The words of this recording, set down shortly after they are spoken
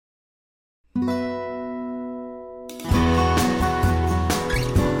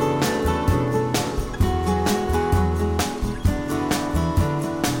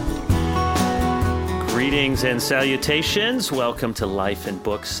Greetings and salutations. Welcome to Life and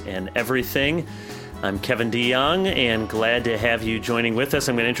Books and Everything. I'm Kevin DeYoung and glad to have you joining with us.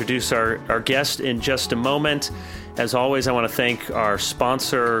 I'm going to introduce our guest in just a moment. As always, I want to thank our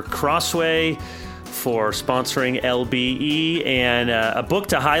sponsor, Crossway, for sponsoring LBE, and a book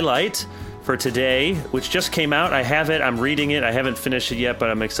to highlight for today, which just came out. I have it. I'm reading it. I haven't finished it yet,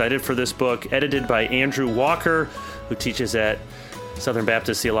 but I'm excited for this book, edited by Andrew Walker, who teaches at Southern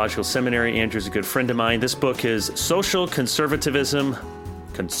Baptist Theological Seminary. Andrew's a good friend of mine. This book is Social Conservatism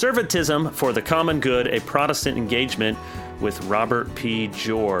for the Common Good, a Protestant Engagement with Robert P.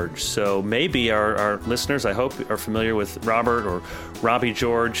 George. So maybe our listeners, I hope, are familiar with Robert or Robbie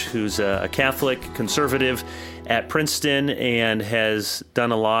George, who's a Catholic conservative at Princeton and has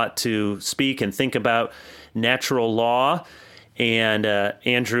done a lot to speak and think about natural law. And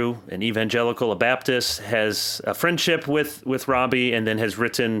Andrew, an evangelical, a Baptist, has a friendship with Robbie, and then has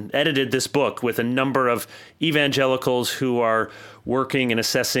edited this book with a number of evangelicals who are working and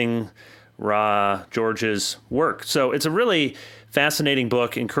assessing George's work. So it's a really fascinating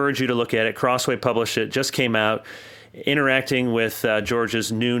book. Encourage you to look at it. Crossway published it, just came out, interacting with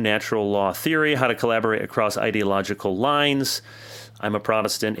George's new natural law theory, how to collaborate across ideological lines. I'm a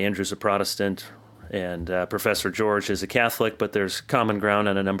Protestant, Andrew's a Protestant, and Professor George is a Catholic, but there's common ground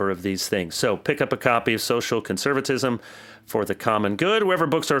on a number of these things. So pick up a copy of Social Conservatism for the Common Good, wherever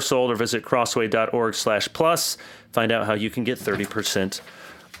books are sold, or visit crossway.org/plus. Find out how you can get 30%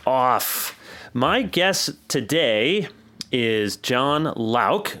 off. My guest today is John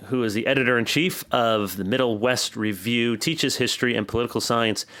Lauck, who is the editor-in-chief of the Middle West Review, teaches history and political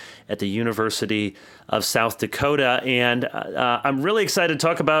science at the University of South Dakota. And I'm really excited to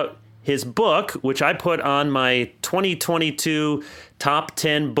talk about his book, which I put on my 2022 top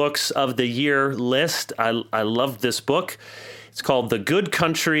 10 books of the year list. I love this book. It's called The Good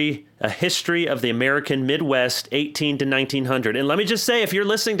Country, A History of the American Midwest, 18 to 1900. And let me just say, if you're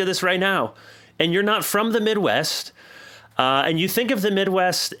listening to this right now and you're not from the Midwest, and you think of the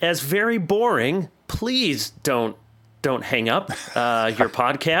Midwest as very boring, please don't hang up your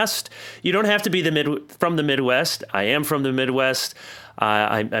podcast. You don't have to be from the Midwest. I am from the Midwest.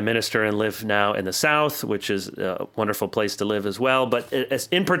 I minister and live now in the South, which is a wonderful place to live as well. But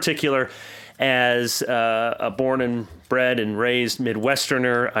in particular, as a born and bred and raised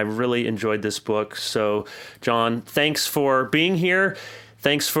Midwesterner, I really enjoyed this book. So, John, thanks for being here.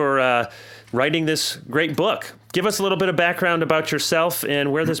 Thanks for writing this great book. Give us a little bit of background about yourself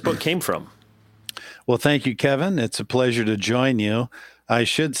and where this book came from. Well, thank you, Kevin. It's a pleasure to join you. I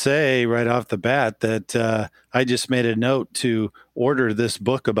should say right off the bat that I just made a note to order this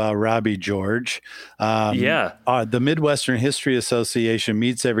book about Robbie George. The Midwestern History Association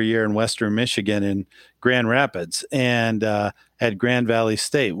meets every year in Western Michigan in Grand Rapids and at Grand Valley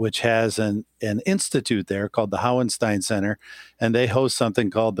State, which has an institute there called the Hauenstein Center, and they host something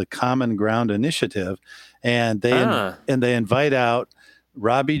called the Common Ground Initiative, and they invite out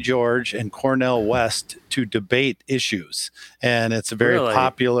Robbie George and Cornel West to debate issues. And it's a very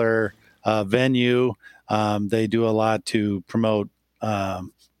popular venue. They do a lot to promote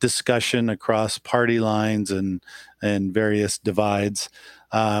discussion across party lines and various divides.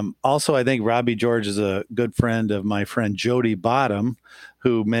 Also, I think Robbie George is a good friend of my friend Jody Bottom,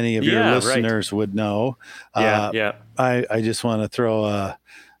 who many of your listeners would know. I just want to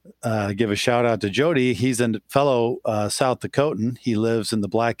give a shout out to Jody. He's a fellow South Dakotan. He lives in the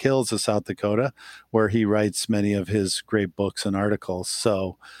Black Hills of South Dakota, where he writes many of his great books and articles.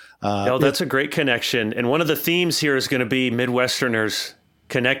 So, that's a great connection. And one of the themes here is going to be Midwesterners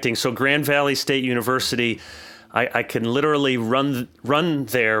connecting. So Grand Valley State University, I can literally run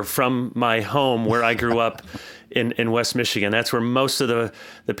there from my home where I grew up in West Michigan. That's where most of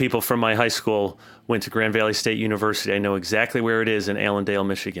the people from my high school went to Grand Valley State University. I know exactly where it is in Allendale,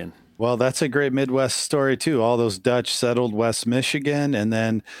 Michigan. Well, that's a great Midwest story, too. All those Dutch settled West Michigan, and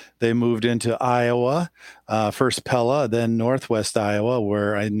then they moved into Iowa, first Pella, then Northwest Iowa,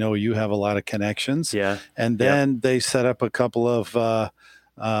 where I know you have a lot of connections. Yeah. And then they set up a couple of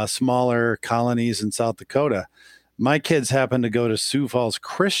smaller colonies in South Dakota. My kids happened to go to Sioux Falls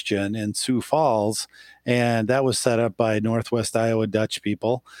Christian in Sioux Falls, and that was set up by Northwest Iowa Dutch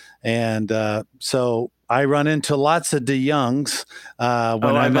people. And so I run into lots of DeYoungs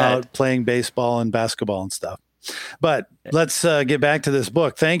when I'm out playing baseball and basketball and stuff. But let's get back to this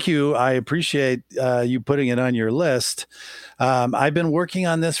book. Thank you. I appreciate you putting it on your list. I've been working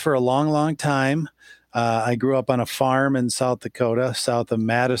on this for a long, long time. I grew up on a farm in South Dakota, south of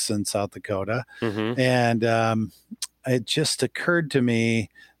Madison, South Dakota. Mm-hmm. And it just occurred to me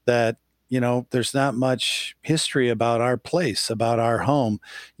that, there's not much history about our place, about our home.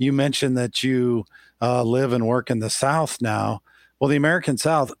 You mentioned that you live and work in the South now. Well, the American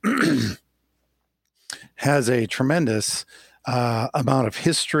South has a tremendous amount of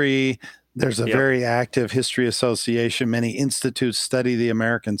history. There's a very active history association. Many institutes study the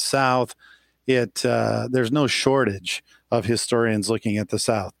American South. There's no shortage of historians looking at the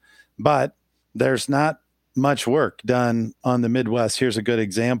South, but there's not much work done on the Midwest. Here's a good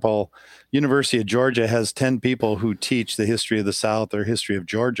example. University of Georgia has 10 people who teach the history of the South or history of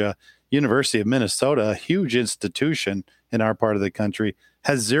Georgia. University of Minnesota, a huge institution in our part of the country,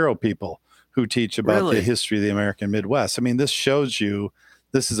 has 0 people who teach about the history of the American Midwest. I mean, this shows you,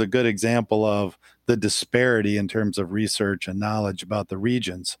 this is a good example of the disparity in terms of research and knowledge about the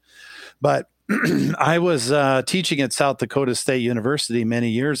regions. But I was teaching at South Dakota State University many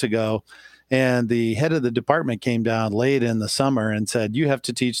years ago, and the head of the department came down late in the summer and said, you have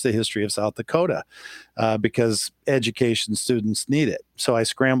to teach the history of South Dakota because education students need it. So I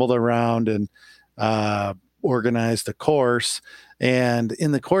scrambled around and organized a course. And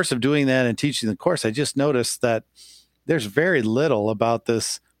in the course of doing that and teaching the course, I just noticed that there's very little about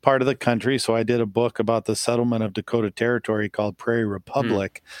this part of the country. So I did a book about the settlement of Dakota Territory called Prairie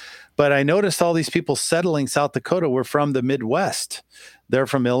Republic. But I noticed all these people settling South Dakota were from the Midwest. They're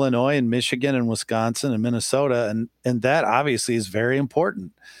from Illinois and Michigan and Wisconsin and Minnesota. And that obviously is very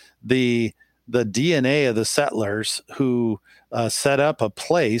important. The DNA of the settlers who set up a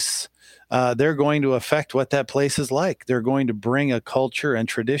place, they're going to affect what that place is like. They're going to bring a culture and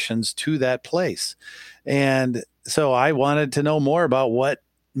traditions to that place. And so I wanted to know more about what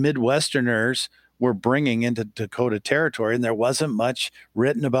Midwesterners were bringing into Dakota Territory, and there wasn't much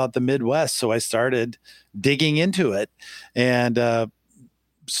written about the Midwest. So I started digging into it, and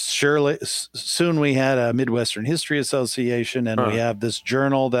soon we had a Midwestern History Association, and we have this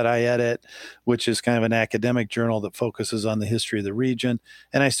journal that I edit, which is kind of an academic journal that focuses on the history of the region.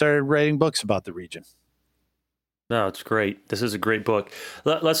 And I started writing books about the region. No, it's great. This is a great book.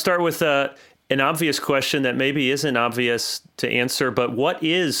 Let's start with an obvious question that maybe isn't obvious to answer, but what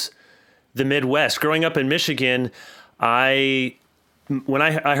is the Midwest? Growing up in Michigan, I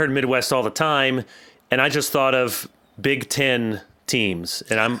heard Midwest all the time, and I just thought of Big Ten teams.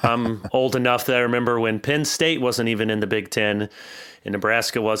 And I'm old enough that I remember when Penn State wasn't even in the Big Ten, and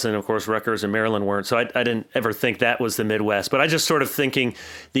Nebraska wasn't, of course, Rutgers and Maryland weren't. So I didn't ever think that was the Midwest. But I just sort of thinking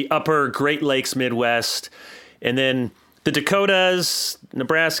the upper Great Lakes Midwest, and then the Dakotas,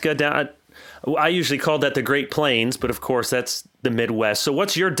 Nebraska, down. I usually called that the Great Plains, but of course that's the Midwest. So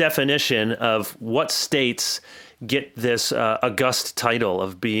what's your definition of what states get this august title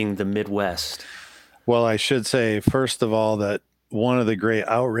of being the Midwest? Well, I should say, first of all, that one of the great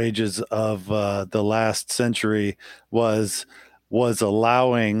outrages of the last century was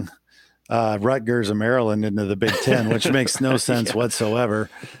allowing Rutgers and Maryland into the Big Ten, which makes no sense whatsoever.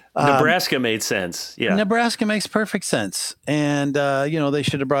 Nebraska made sense. Yeah. Nebraska makes perfect sense. And, they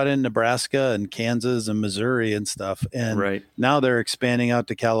should have brought in Nebraska and Kansas and Missouri and stuff. And now they're expanding out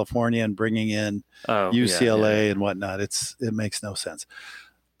to California and bringing in UCLA and whatnot. It makes no sense.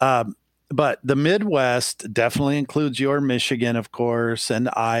 But the Midwest definitely includes your Michigan, of course, and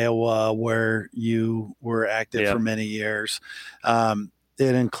Iowa, where you were active for many years.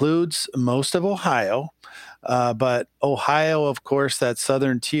 It includes most of Ohio, but Ohio, of course, that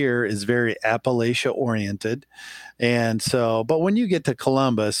southern tier is very Appalachia oriented. And so, but when you get to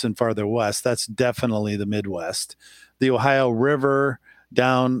Columbus and farther west, that's definitely the Midwest. The Ohio River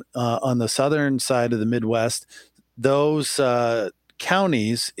down on the southern side of the Midwest, those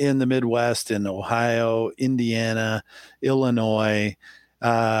counties in the Midwest, in Ohio, Indiana, Illinois,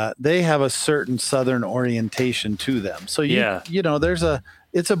 they have a certain southern orientation to them. So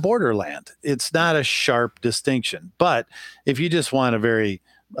it's a borderland. It's not a sharp distinction. But if you just want a very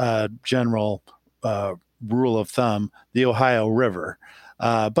general rule of thumb, the Ohio River.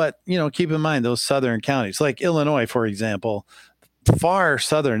 But keep in mind those southern counties, like Illinois, for example, far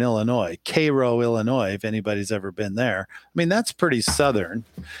southern Illinois, Cairo, Illinois, if anybody's ever been there. I mean, that's pretty southern.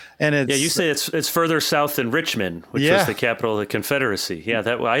 And you say it's further south than Richmond, which was the capital of the Confederacy. Yeah,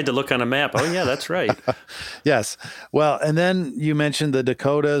 I had to look on a map. Oh, yeah, that's right. Yes. Well, and then you mentioned the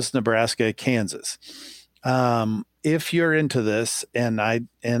Dakotas, Nebraska, Kansas. If you're into this, and I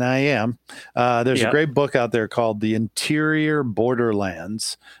am, there's a great book out there called The Interior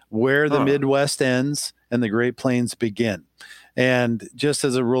Borderlands, Where the Midwest Ends and the Great Plains Begin. And just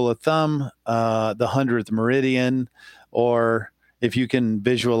as a rule of thumb, the 100th meridian, or if you can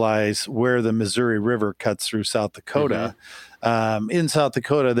visualize where the Missouri River cuts through South Dakota, in South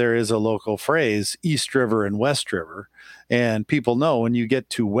Dakota, there is a local phrase, East River and West River. And people know when you get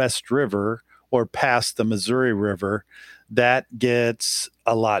to West River or past the Missouri River, that gets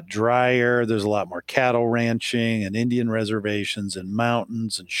a lot drier. There's a lot more cattle ranching and Indian reservations and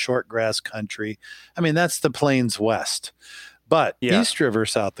mountains and short grass country. I mean, that's the Plains West. But Yeah. East River,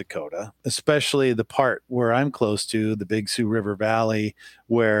 South Dakota, especially the part where I'm close to, the Big Sioux River Valley,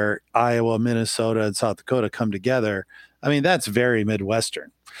 where Iowa, Minnesota, and South Dakota come together, I mean, that's very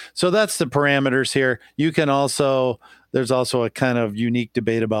Midwestern. So that's the parameters here. You can also, there's also a kind of unique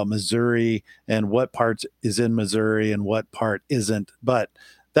debate about Missouri and what part is in Missouri and what part isn't. But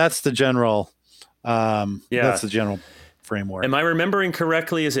that's the general, that's the general framework. Am I remembering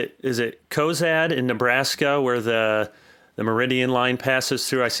correctly? Is it Cozad in Nebraska where the Meridian line passes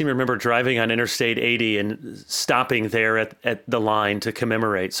through? I seem to remember driving on Interstate 80 and stopping there at the line to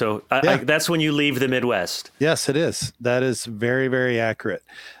commemorate. So that's when you leave the Midwest. Yes, it is. That is very, very accurate.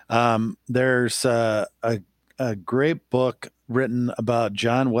 There's a great book written about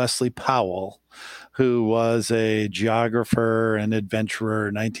John Wesley Powell, who was a geographer and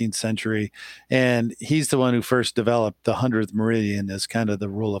adventurer, 19th century. And he's the one who first developed the 100th meridian as kind of the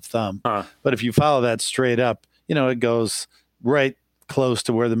rule of thumb. But if you follow that straight up, it goes right close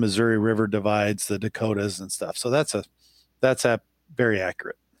to where the Missouri River divides the Dakotas and stuff. So that's very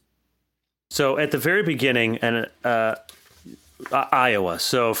accurate. So at the very beginning, and Iowa.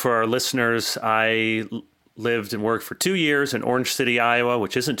 So for our listeners, I lived and worked for 2 years in Orange City, Iowa,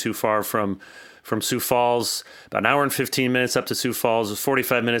 which isn't too far from Sioux Falls. About an hour and 15 minutes up to Sioux Falls,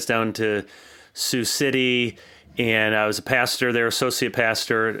 45 minutes down to Sioux City. And I was a pastor there, associate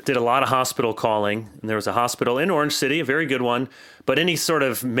pastor, did a lot of hospital calling. And there was a hospital in Orange City, a very good one, but any sort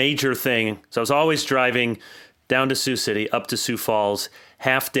of major thing. So I was always driving down to Sioux City, up to Sioux Falls,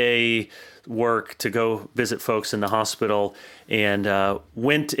 half day work to go visit folks in the hospital, and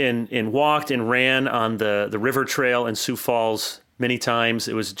went and walked and ran on the river trail in Sioux Falls many times.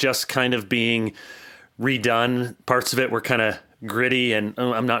 It was just kind of being redone. Parts of it were kind of gritty and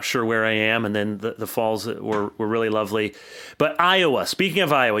I'm not sure where I am. And then the falls were really lovely. But Iowa, speaking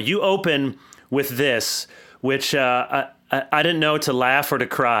of Iowa, you open with this, which I didn't know to laugh or to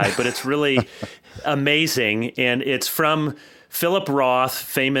cry, but it's really amazing. And it's from Philip Roth,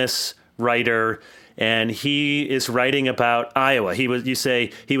 famous writer, and he is writing about Iowa. He was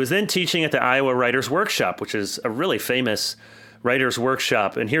then teaching at the Iowa Writers Workshop, which is a really famous writers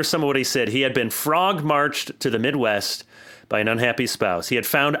workshop. And here's some of what he said. He had been frog marched to the Midwest by an unhappy spouse. He had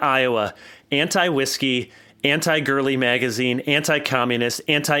found Iowa anti-whiskey, anti-girly magazine, anti-communist,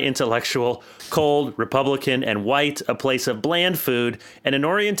 anti-intellectual, cold, Republican, and white, a place of bland food, and an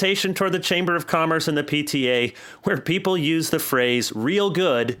orientation toward the Chamber of Commerce and the PTA, where people use the phrase real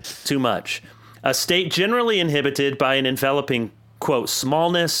good too much. A state generally inhibited by an enveloping, quote,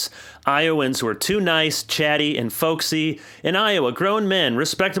 smallness. Iowans were too nice, chatty, and folksy. In Iowa, grown men,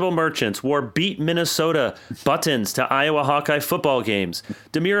 respectable merchants, wore beat Minnesota buttons to Iowa Hawkeye football games.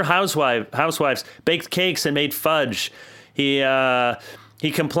 Demure housewives baked cakes and made fudge. He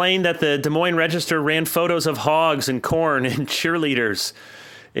complained that the Des Moines Register ran photos of hogs and corn and cheerleaders.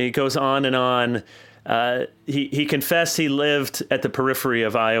 It goes on and on. He confessed he lived at the periphery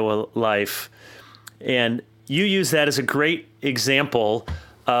of Iowa life. And you use that as a great example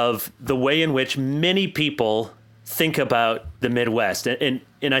of the way in which many people think about the Midwest. And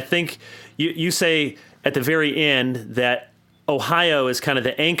I think you say at the very end that Ohio is kind of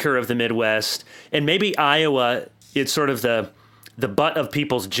the anchor of the Midwest, and maybe Iowa, it's sort of the butt of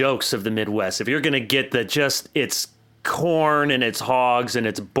people's jokes of the Midwest. If you're going to get it's corn and it's hogs and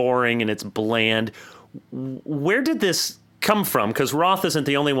it's boring and it's bland, where did this come from? Because Roth isn't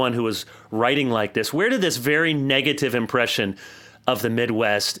the only one who was writing like this. Where did this very negative impression of the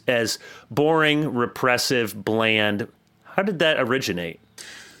Midwest as boring, repressive, bland, how did that originate?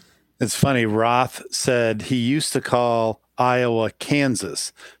 It's funny. Roth said he used to call Iowa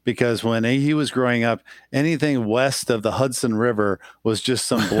Kansas because when he was growing up, anything west of the Hudson River was just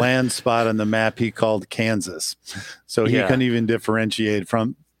some bland spot on the map he called Kansas. So he couldn't even differentiate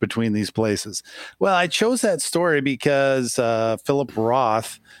between these places. Well, I chose that story because Philip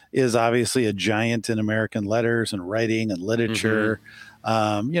Roth is obviously a giant in American letters and writing and literature.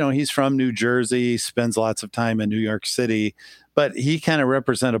 Mm-hmm. He's from New Jersey, spends lots of time in New York City, but he kind of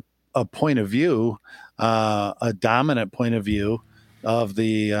represents a point of view, a dominant point of view of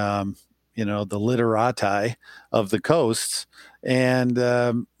the literati of the coasts.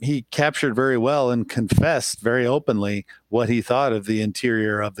 And he captured very well and confessed very openly what he thought of the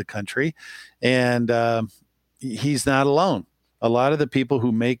interior of the country. And he's not alone. A lot of the people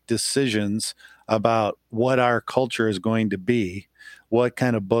who make decisions about what our culture is going to be, what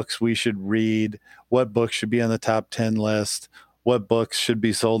kind of books we should read, what books should be on the top 10 list, what books should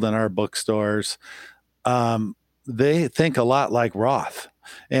be sold in our bookstores, they think a lot like Roth.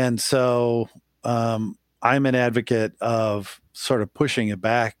 And so I'm an advocate of sort of pushing it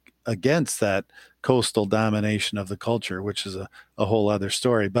back against that coastal domination of the culture, which is a whole other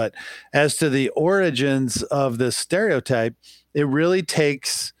story. But as to the origins of this stereotype, it really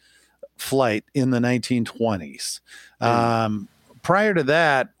takes flight in the 1920s. Prior to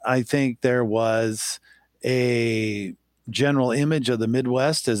that, I think there was a general image of the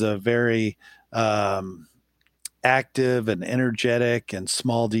Midwest as a very active and energetic and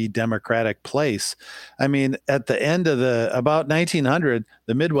small d democratic place. I mean, at the end of about 1900,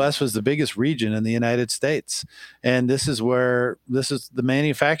 the Midwest was the biggest region in the United States. And this is the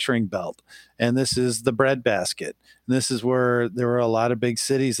manufacturing belt. And this is the breadbasket. And this is where there were a lot of big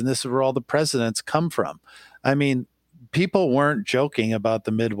cities. And this is where all the presidents come from. I mean, people weren't joking about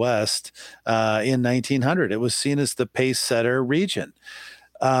the Midwest in 1900. It was seen as the pace setter region.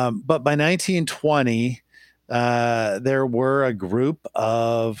 But by 1920, there were a group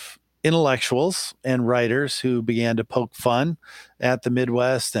of intellectuals and writers who began to poke fun at the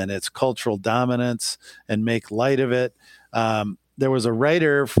Midwest and its cultural dominance and make light of it. There was a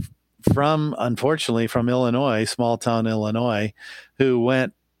writer unfortunately, from Illinois, small town Illinois, who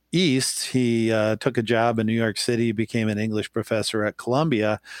went east. He took a job in New York City, became an English professor at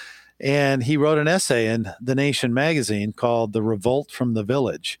Columbia, and he wrote an essay in The Nation magazine called The Revolt from the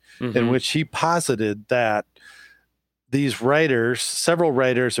Village, in which he posited that these writers, several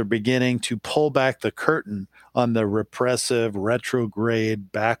writers, are beginning to pull back the curtain on the repressive,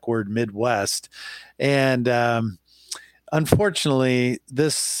 retrograde, backward Midwest. And unfortunately,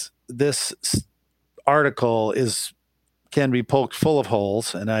 this article can be poked full of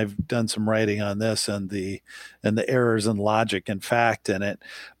holes, and I've done some writing on this and the errors in logic and fact in it.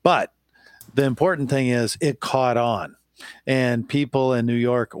 But the important thing is it caught on, and people in New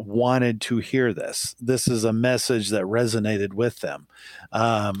York wanted to hear this. This is a message that resonated with them.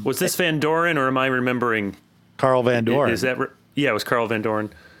 Was this Van Doren, or am I remembering? Carl Van Doren. Is that? Yeah, it was Carl Van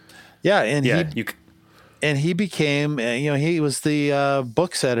Doren. Yeah, and he became, he was the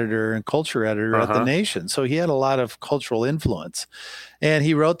books editor and culture editor at The Nation. So he had a lot of cultural influence. And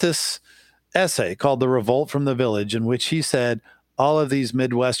he wrote this essay called The Revolt from the Village, in which he said all of these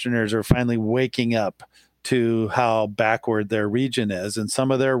Midwesterners are finally waking up to how backward their region is. And some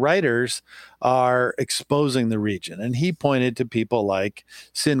of their writers are exposing the region. And he pointed to people like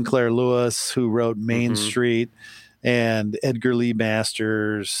Sinclair Lewis, who wrote Main Street, and Edgar Lee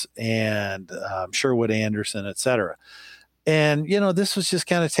Masters, and Sherwood Anderson, et cetera. And, this was just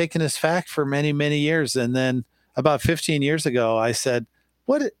kind of taken as fact for many, many years. And then about 15 years ago, I said,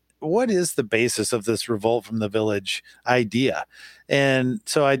 what is the basis of this revolt from the village idea? And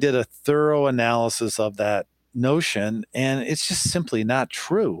so I did a thorough analysis of that notion, and it's just simply not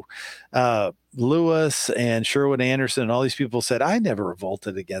true. Lewis and Sherwood Anderson and all these people said, I never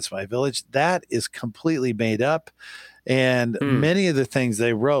revolted against my village. That is completely made up. And many of the things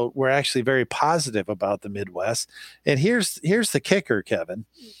they wrote were actually very positive about the Midwest. And here's the kicker, Kevin.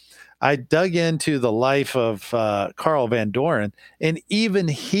 I dug into the life of Carl Van Doren, and even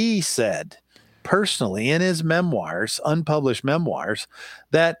he said personally in his memoirs, unpublished memoirs,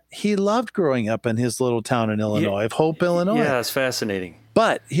 that he loved growing up in his little town in Illinois, of Hope, Illinois. Yeah, it's fascinating.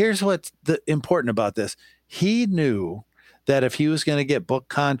 But here's what's important about this. He knew that if he was going to get book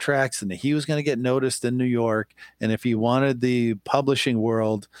contracts and he was going to get noticed in New York, and if he wanted the publishing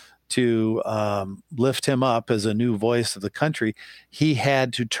world to lift him up as a new voice of the country, he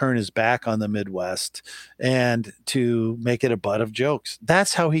had to turn his back on the Midwest and to make it a butt of jokes.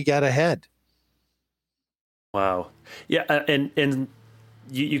 That's how he got ahead. Wow. Yeah, and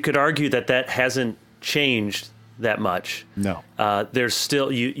you could argue that hasn't changed that much. No. There's still,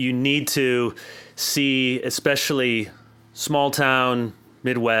 you need to see, especially small town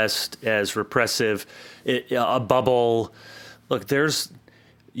Midwest, as repressive, a bubble. Look,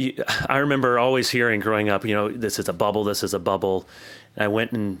 I remember always hearing growing up, this is a bubble, this is a bubble. And I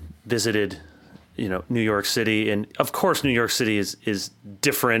went and visited, New York City. And of course, New York City is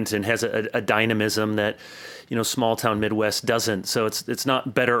different and has a dynamism that, small town Midwest doesn't. So it's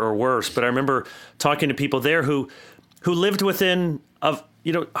not better or worse. But I remember talking to people there who lived within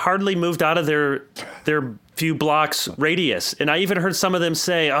hardly moved out of their few blocks radius. And I even heard some of them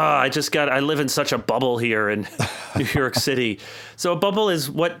say, I live in such a bubble here in New York City. So a bubble is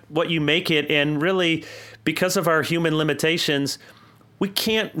what you make it. And really, because of our human limitations, we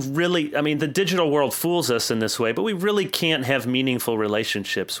can't really, the digital world fools us in this way, but we really can't have meaningful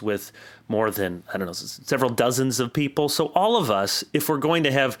relationships with more than, several dozens of people. So all of us, if we're going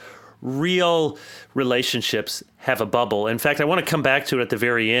to have real relationships have a bubble. In fact, I want to come back to it at the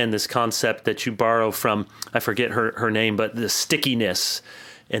very end, this concept that you borrow from, I forget her name, but the stickiness.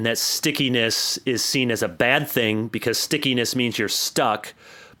 And that stickiness is seen as a bad thing because stickiness means you're stuck.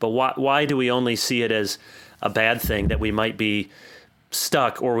 But why do we only see it as a bad thing, that we might be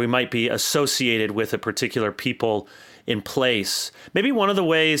stuck or we might be associated with a particular people in place? Maybe one of the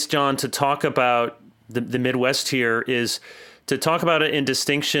ways, John, to talk about the Midwest here is to talk about it in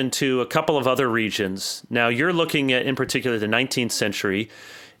distinction to a couple of other regions. Now, you're looking at, in particular, the 19th century,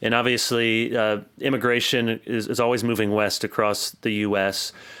 and obviously immigration is always moving west across the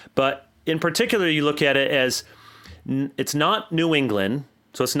U.S. But in particular, you look at it as it's not New England,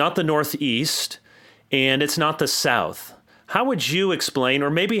 so it's not the Northeast, and it's not the South. How would you explain, or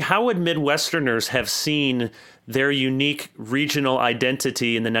maybe how would Midwesterners have seen their unique regional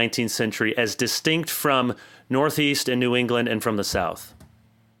identity in the 19th century as distinct from Northeast and New England and from the South?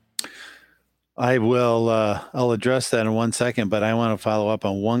 I will, I'll address that in 1 second, but I want to follow up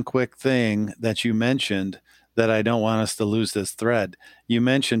on one quick thing that you mentioned that I don't want us to lose this thread. You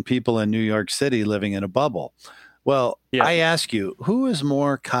mentioned people in New York City living in a bubble. Well, yeah. I ask you, who is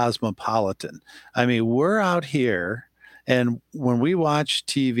more cosmopolitan? I mean, we're out here, and when we watch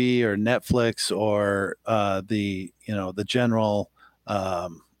TV or Netflix or the general,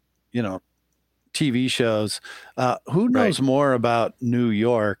 TV shows, who knows more about New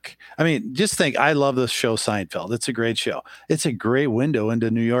York? I mean, just think, I love this show Seinfeld. It's a great show. It's a great window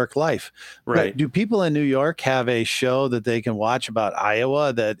into New York life. Right. But do people in New York have a show that they can watch about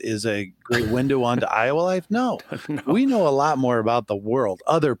Iowa that is a great window onto Iowa life? No. No. We know a lot more about the world,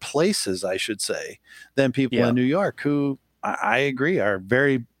 other places, I should say, than people in New York who, I agree,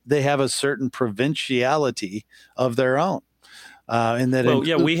 they have a certain provinciality of their own.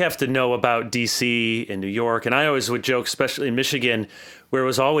 We have to know about D.C. and New York. And I always would joke, especially in Michigan, where it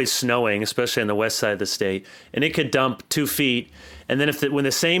was always snowing, especially on the west side of the state, and it could dump 2 feet. And then when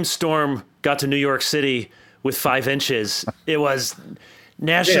the same storm got to New York City with 5 inches, it was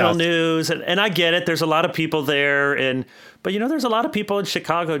national news. And I get it. There's a lot of people there. But there's a lot of people in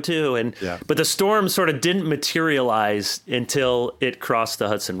Chicago, too. But the storm sort of didn't materialize until it crossed the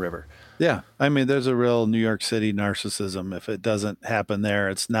Hudson River. Yeah. I mean, there's a real New York City narcissism. If it doesn't happen there,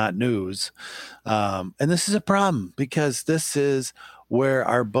 it's not news. And this is a problem because this is where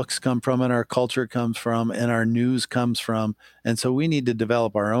our books come from and our culture comes from and our news comes from. And so we need to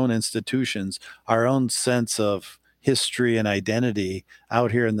develop our own institutions, our own sense of history and identity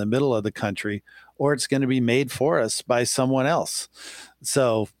out here in the middle of the country, or it's going to be made for us by someone else.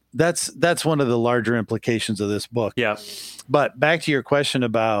 So that's one of the larger implications of this book. Yeah. But back to your question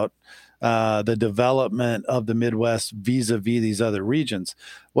about the development of the Midwest vis-a-vis these other regions.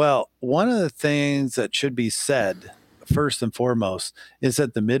 Well, one of the things that should be said first and foremost is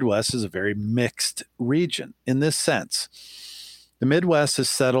that the Midwest is a very mixed region in this sense. The Midwest is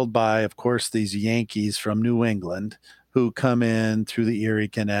settled by, of course, these Yankees from New England who come in through the Erie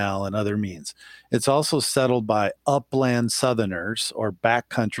Canal and other means. It's also settled by upland Southerners or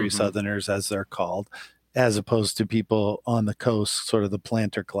backcountry Southerners, as they're called, as opposed to people on the coast, sort of the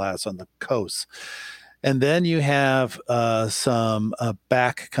planter class on the coast. And then you have some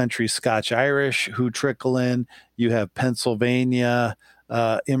backcountry Scotch-Irish who trickle in. You have Pennsylvania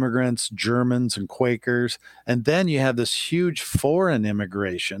immigrants, Germans and Quakers. And then you have this huge foreign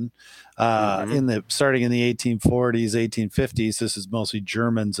immigration starting in the 1840s, 1850s. This is mostly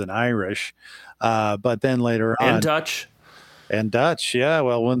Germans and Irish. But then later on. And Dutch. And Dutch, yeah.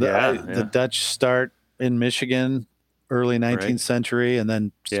 Well, when the Dutch start in Michigan, early 19th century, and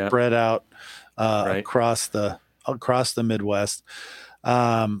then spread out across the Midwest.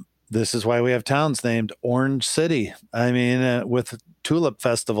 This is why we have towns named Orange City. I mean, with tulip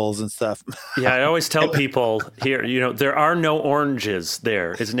festivals and stuff. Yeah, I always tell people here, there are no oranges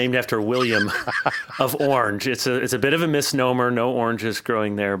there. It's named after William of Orange. It's a bit of a misnomer. No oranges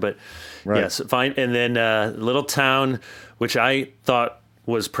growing there, but yes, fine. And then a little town, which I thought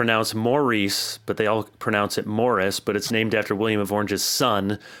was pronounced Maurice, but they all pronounce it Morris, but it's named after William of Orange's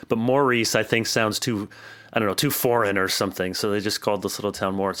son. But Maurice, I think, sounds too foreign or something. So they just called this little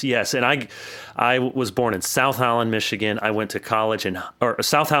town Morris. Yes, and I was born in South Holland, Michigan. I went to college or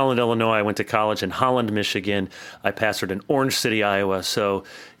South Holland, Illinois. I went to college in Holland, Michigan. I pastored in Orange City, Iowa. So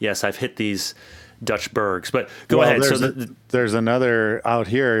yes, I've hit these Dutch burgs. But go ahead. There's another out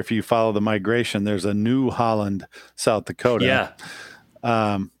here. If you follow the migration, there's a New Holland, South Dakota. Yeah.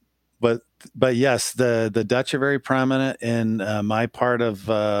 But yes, the Dutch are very prominent in my part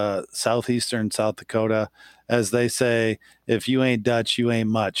of southeastern South Dakota. As they say, if you ain't Dutch, you ain't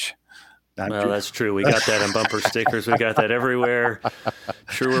much. I'm Well, ju- that's true. We got that on bumper stickers. We got that everywhere.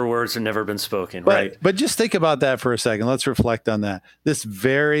 Truer words have never been spoken, right? but just think about that for a second. Let's reflect on that. This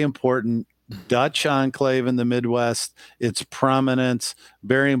very important Dutch enclave in the Midwest, its prominence,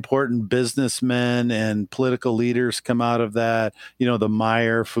 very important businessmen and political leaders come out of that, the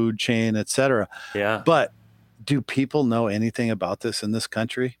Meyer food chain, et cetera. Yeah. But do people know anything about this in this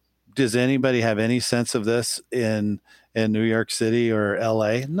country? Does anybody have any sense of this in New York City or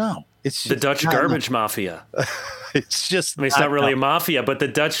LA? No. It's The just Dutch not, garbage mafia. it's just I mean, it's not really a mafia, but the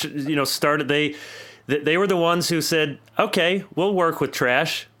Dutch, started. They were the ones who said, "Okay, we'll work with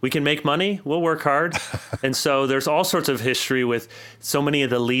trash. We can make money. We'll work hard." And so there's all sorts of history with so many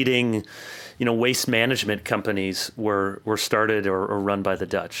of the leading, waste management companies were started or run by the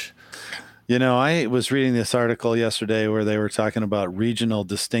Dutch. I was reading this article yesterday where they were talking about regional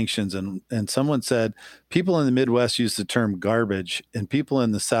distinctions, and someone said people in the Midwest use the term garbage and people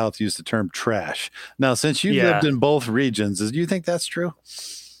in the South use the term trash. Now, since you've lived in both regions, do you think that's true?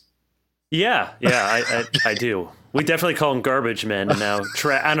 Yeah, I do. We definitely call them garbage men now.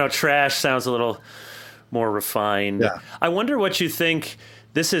 I know trash sounds a little more refined. Yeah. I wonder what you think.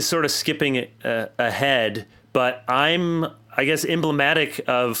 This is sort of skipping ahead, but I guess, emblematic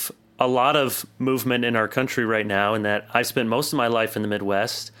of a lot of movement in our country right now, in that I spent most of my life in the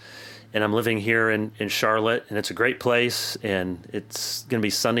Midwest, and I'm living here in Charlotte, and it's a great place, and it's going to be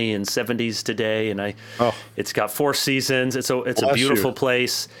sunny in 70s today, and it's got 4 seasons. It's a beautiful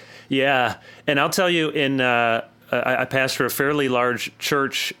place. Yeah, and I'll tell you, I pastor a fairly large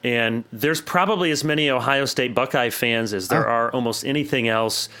church, and there's probably as many Ohio State Buckeye fans as there are almost anything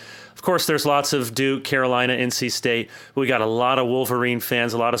else. Of course, there's lots of Duke, Carolina, NC State. We got a lot of Wolverine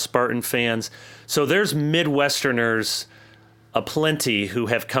fans, a lot of Spartan fans. So there's Midwesterners aplenty who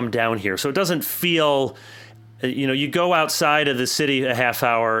have come down here. So it doesn't feel, you go outside of the city a half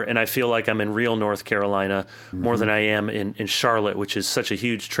hour, and I feel like I'm in real North Carolina more than I am in Charlotte, which is such a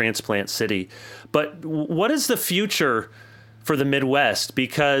huge transplant city. But what is the future for the Midwest?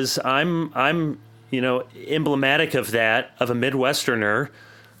 Because I'm emblematic of that, of a Midwesterner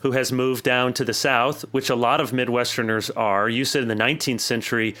who has moved down to the South, which a lot of Midwesterners are. You said in the 19th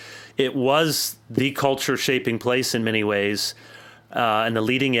century, it was the culture-shaping place in many ways, and the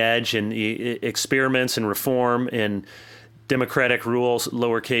leading edge, and experiments and reform and democratic rules,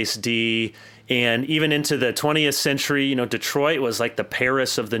 lowercase d. And even into the 20th century, Detroit was like the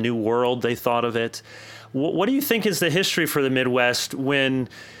Paris of the New World, they thought of it. What do you think is the history for the Midwest when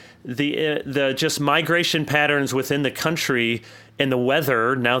the just migration patterns within the country and the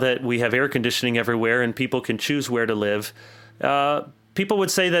weather, now that we have air conditioning everywhere and people can choose where to live, people would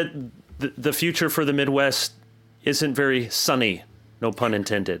say that the future for the Midwest isn't very sunny, no pun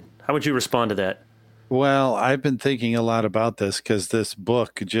intended. How would you respond to that? Well, I've been thinking a lot about this because this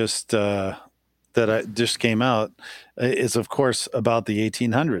book just came out is, of course, about the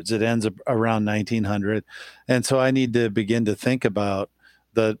 1800s. It ends around 1900. And so I need to begin to think about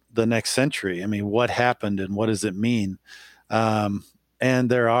the next century. I mean, what happened and what does it mean? And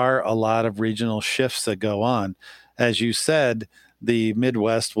there are a lot of regional shifts that go on. As you said, the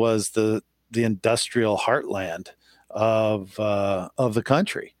Midwest was the industrial heartland of the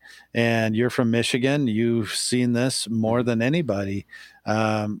country. And you're from Michigan. You've seen this more than anybody.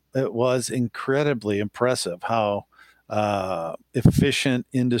 It was incredibly impressive how efficient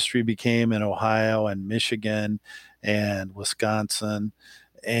industry became in Ohio and Michigan and Wisconsin.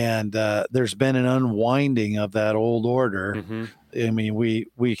 And there's been an unwinding of that old order. Mm-hmm. I mean,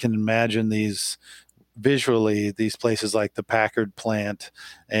 we can imagine these places like the Packard plant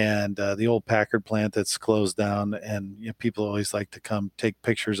and the old Packard plant that's closed down, and people always like to come take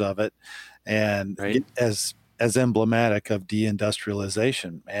pictures of it, and right. as emblematic of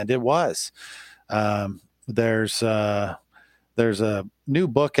deindustrialization. And it was. There's a new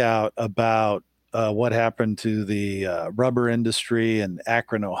book out about what happened to the rubber industry in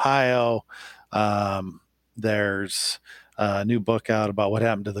Akron, Ohio. There's a new book out about what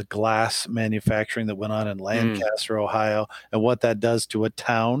happened to the glass manufacturing that went on in Lancaster, Ohio, and what that does to a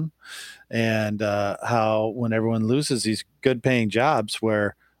town, and how when everyone loses these good paying jobs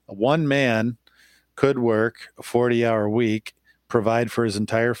where one man could work a 40-hour week, provide for his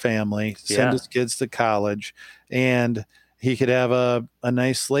entire family, send his kids to college, and he could have a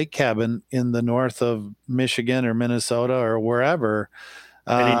nice lake cabin in the north of Michigan or Minnesota or wherever.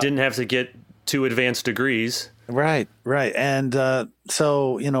 And he didn't have to get 2 advanced degrees. Right. And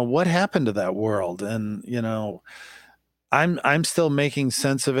so, what happened to that world? And, I'm still making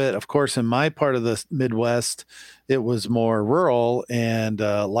sense of it. Of course, in my part of the Midwest, it was more rural, and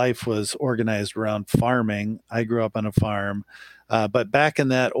life was organized around farming. I grew up on a farm. But back in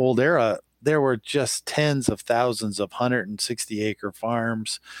that old era, there were just tens of thousands of 160-acre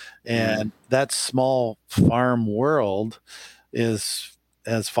farms, and that small farm world is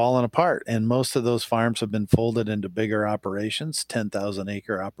has fallen apart. And most of those farms have been folded into bigger operations,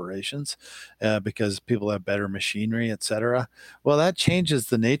 10,000-acre operations, because people have better machinery, et cetera. Well, that changes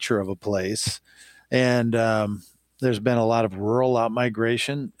the nature of a place. And there's been a lot of rural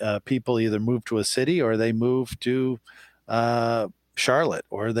outmigration. People either move to a city or they move to Charlotte,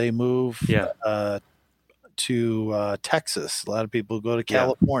 or they move Yeah. to Texas. A lot of people go to Yeah.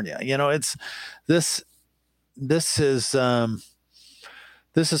 California. It's this. This is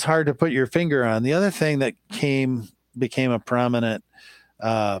this is hard to put your finger on. The other thing that became a prominent,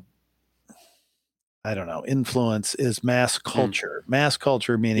 I don't know, influence is mass culture. Mass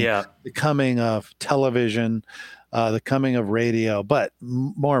culture meaning Yeah. the coming of television, the coming of radio, but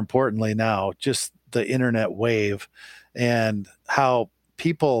more importantly now, just the internet wave, and how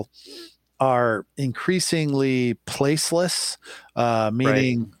people are increasingly placeless,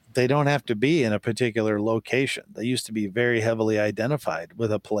 meaning they don't have to be in a particular location. They used to be very heavily identified with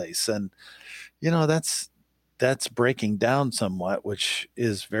a place, and that's breaking down somewhat, which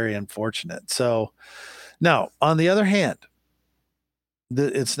is very unfortunate. So now, on the other hand,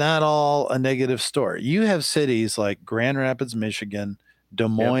 it's not all a negative story. You have cities like Grand Rapids, Michigan, Des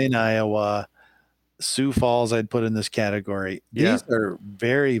Moines, Iowa, Sioux Falls, I'd put in this category. These are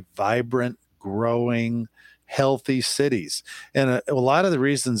very vibrant, growing, healthy cities. And a lot of the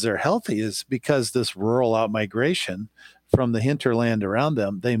reasons they're healthy is because this rural outmigration from the hinterland around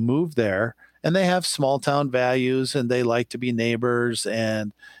them, they move there and they have small town values and they like to be neighbors,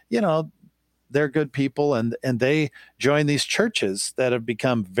 and, they're good people, and they join these churches that have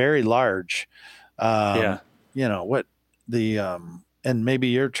become very large. What the, and maybe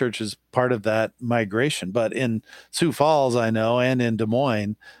your church is part of that migration, but in Sioux Falls, I know, and in Des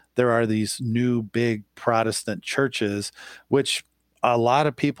Moines, there are these new big Protestant churches, which a lot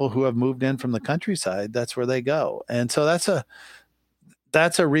of people who have moved in from the countryside, that's where they go. And so that's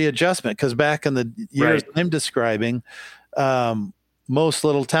a readjustment, because back in the years I'm describing, most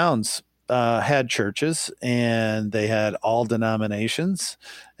little towns had churches, and they had all denominations,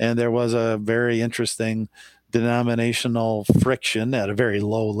 and there was a very interesting denominational friction at a very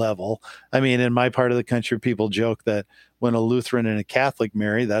low level. I mean, in my part of the country, people joke that when a Lutheran and a Catholic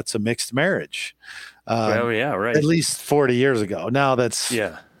marry, that's a mixed marriage. At least 40 years ago. Now that's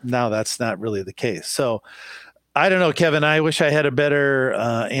not really the case. So I don't know, Kevin. I wish I had a better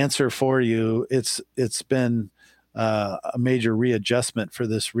answer for you. It's been a major readjustment for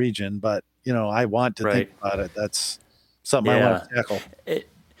this region, but I want to think about it. That's something I want to tackle.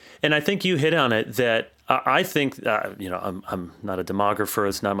 And I think you hit on it, that I think, I'm not a demographer.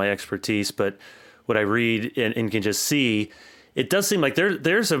 It's not my expertise, but what I read and can just see, it does seem like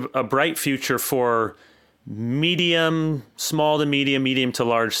there's a bright future for small to medium to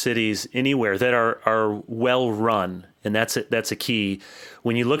large cities anywhere that are well run. And that's a key.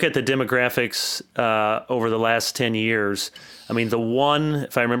 When you look at the demographics over the last 10 years, I mean,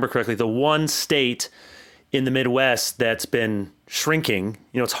 if I remember correctly, the one state in the Midwest that's been shrinking,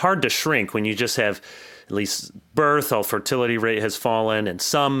 it's hard to shrink when you just have at least birth, all fertility rate has fallen, and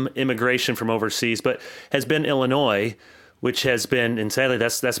some immigration from overseas, but has been Illinois, which has been, and sadly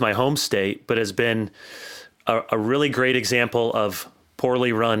that's my home state, but has been a really great example of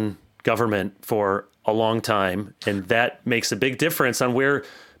poorly run government for a long time. And that makes a big difference on where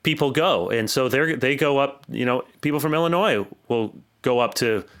people go. And so they go up, people from Illinois will go up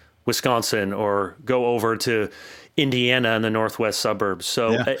to Wisconsin or go over to Indiana in the northwest suburbs.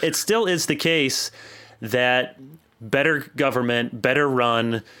 So it still is the case that better government, better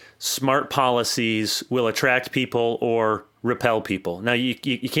run, smart policies will attract people or repel people. Now, you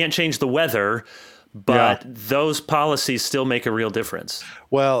can't change the weather, but those policies still make a real difference.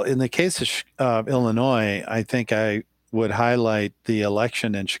 Well, in the case of Illinois, I think I would highlight the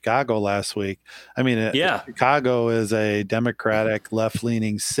election in Chicago last week. I mean, Chicago is a Democratic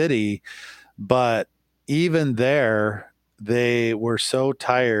left-leaning city, but even there, they were so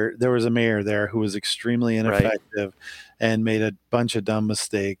tired. There was a mayor there who was extremely ineffective and made a bunch of dumb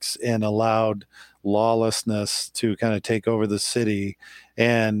mistakes and allowed lawlessness to kind of take over the city.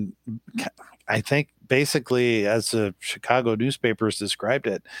 And I think basically, as the Chicago newspapers described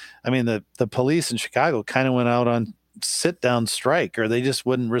it, I mean, the police in Chicago kind of went out on sit-down strike, or they just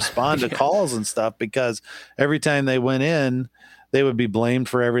wouldn't respond to calls and stuff, because every time they went in, they would be blamed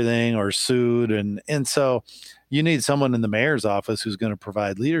for everything or sued. And so you need someone in the mayor's office who's going to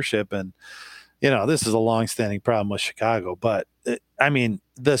provide leadership. And, this is a long-standing problem with Chicago. But, I mean,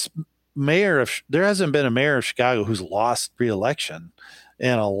 this there hasn't been a mayor of Chicago who's lost re-election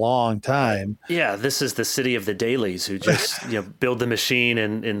in a long time. Yeah, this is the city of the dailies who just build the machine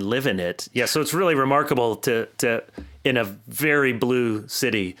and live in it. Yeah, so it's really remarkable to in a very blue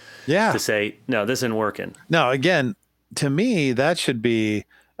city to say, no, this isn't working. Now, again, to me, that should be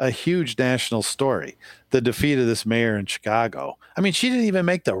a huge national story, the defeat of this mayor in Chicago. I mean, she didn't even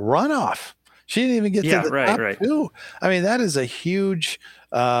make the runoff. She didn't even get to the top two. I mean, that is a huge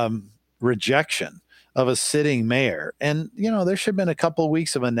rejection of a sitting mayor. And, there should have been a couple of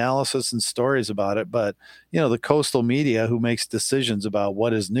weeks of analysis and stories about it. But, the coastal media who makes decisions about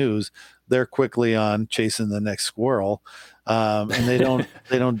what is news, they're quickly on chasing the next squirrel. And they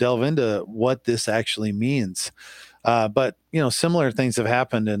don't delve into what this actually means. But, similar things have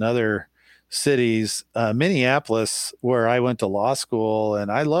happened in other cities. Minneapolis, where I went to law school, and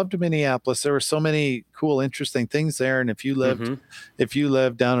I loved Minneapolis. There were so many cool, interesting things there. And if you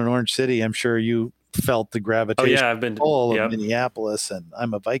lived down in Orange City, I'm sure you felt the gravitation I've been of Minneapolis, and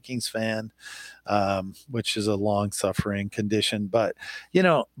I'm a Vikings fan, which is a long-suffering condition. But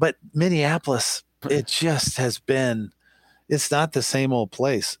Minneapolis, it just has been. It's not the same old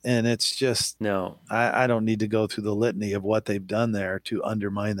place, and it's just no. I don't need to go through the litany of what they've done there to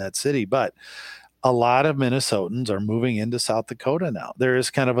undermine that city, but a lot of Minnesotans are moving into South Dakota now. There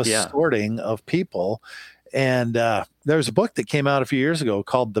is kind of a sorting of people. And there's a book that came out a few years ago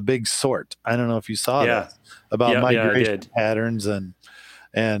called The Big Sort. I don't know if you saw that, about migration patterns and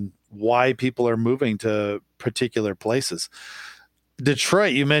why people are moving to particular places.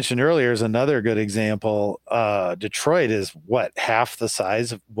 Detroit, you mentioned earlier, is another good example. Detroit is half the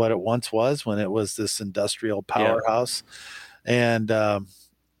size of what it once was when it was this industrial powerhouse. And and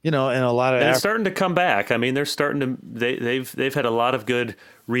a lot of it's starting to come back. I mean, they're starting to they've had a lot of good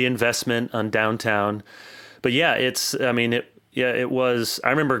reinvestment on downtown. But it was, I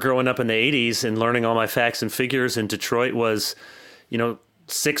remember growing up in the 80s and learning all my facts and figures, and Detroit was,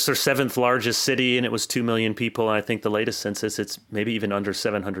 6th or 7th largest city, and it was 2 million people. And I think the latest census, it's maybe even under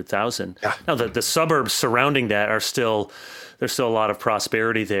 700,000. Yeah. Now the suburbs surrounding that there's still a lot of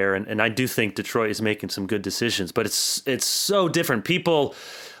prosperity there. And I do think Detroit is making some good decisions, but it's so different. People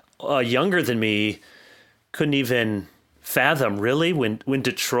younger than me couldn't even fathom really when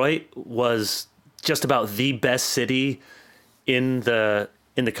Detroit was just about the best city in the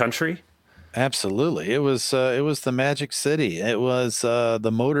country. Absolutely. It was the Magic City. It was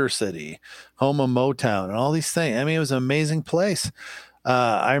the Motor City, home of Motown and all these things. I mean, it was an amazing place.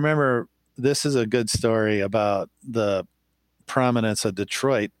 I remember, this is a good story about the prominence of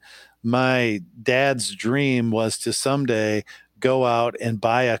Detroit. My dad's dream was to someday go out and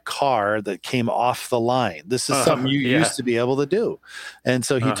buy a car that came off the line. This is something you used to be able to do. And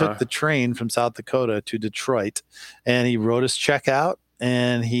so he took the train from South Dakota to Detroit, and he wrote his check out,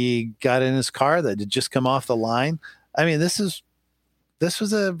 and he got in his car that had just come off the line. I mean, this was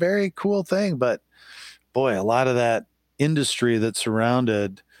a very cool thing, but boy, a lot of that industry that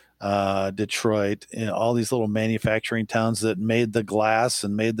surrounded Detroit, all these little manufacturing towns that made the glass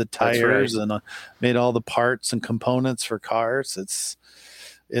and made the tires and made all the parts and components for cars. It's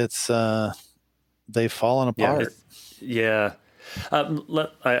they've fallen apart. I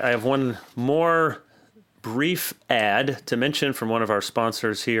have one more brief ad to mention from one of our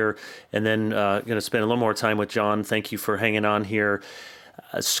sponsors here, and then going to spend a little more time with John. Thank you for hanging on here.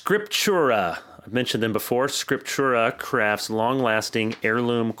 Scriptura. I've mentioned them before. Scriptura crafts long-lasting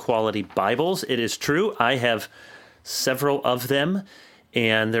heirloom quality Bibles. It is true. I have several of them,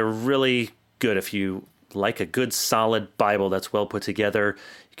 and they're really good. If you like a good, solid Bible that's well put together,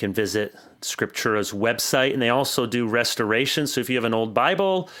 you can visit Scriptura's website, and they also do restoration. So if you have an old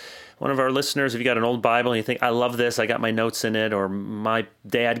Bible, one of our listeners, if you got an old Bible and you think, I love this, I got my notes in it, or my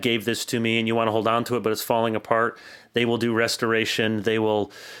dad gave this to me and you want to hold on to it, but it's falling apart, they will do restoration. They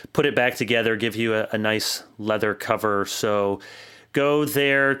will put it back together, give you a nice leather cover. So go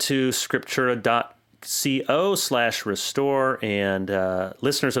there to scriptura.co/restore, and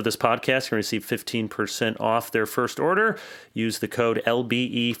listeners of this podcast can receive 15% off their first order. Use the code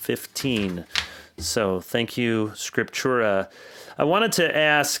LBE15. So thank you, Scriptura. I wanted to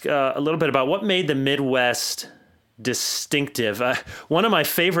ask a little bit about what made the Midwest distinctive. One of my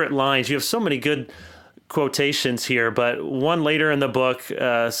favorite lines, you have so many good quotations here, but one later in the book,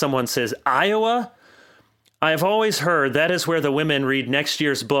 someone says, Iowa? I've always heard that is where the women read next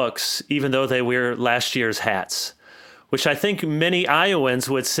year's books, even though they wear last year's hats, which I think many Iowans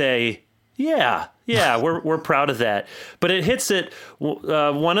would say, yeah, we're proud of that. But it hits it,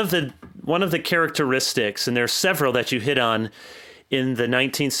 one of the characteristics, and there's several that you hit on in the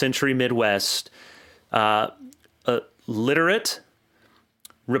 19th century Midwest, literate,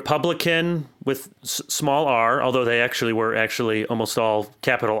 Republican with small r, although they actually were almost all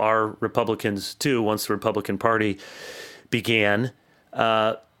capital R Republicans too once the Republican Party began.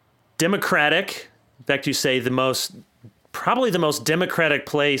 Democratic, in fact, you say probably the most democratic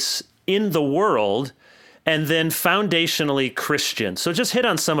place in the world, and then foundationally Christian. So just hit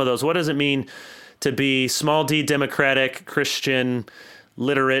on some of those. What does it mean to be small d democratic, Christian,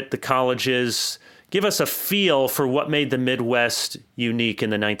 literate, the colleges? Give us a feel for what made the Midwest unique in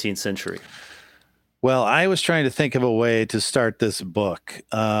the 19th century. Well, I was trying to think of a way to start this book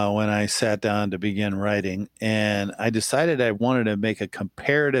when I sat down to begin writing, and I decided I wanted to make a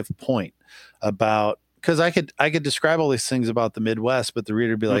comparative point about, because I could describe all these things about the Midwest, but the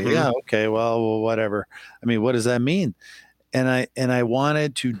reader would be like, yeah, okay, well, whatever. I mean, what does that mean? And I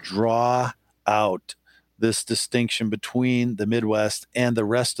wanted to draw out this distinction between the Midwest and the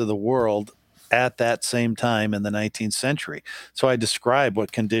rest of the world at that same time in the 19th century. So I described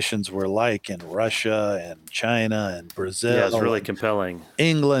what conditions were like in Russia and China and Brazil. Yeah, it's really compelling.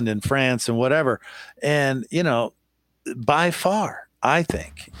 England and France and whatever. And, by far, I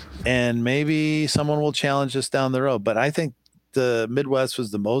think, and maybe someone will challenge us down the road, but I think the Midwest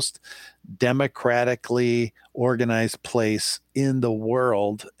was the most democratically organized place in the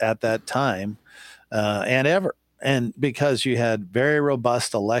world at that time and ever. And because you had very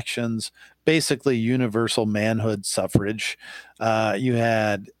robust elections, basically universal manhood suffrage, you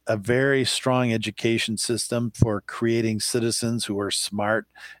had a very strong education system for creating citizens who were smart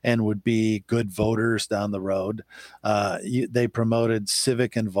and would be good voters down the road. They promoted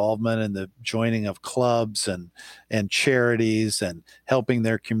civic involvement and the joining of clubs and charities and helping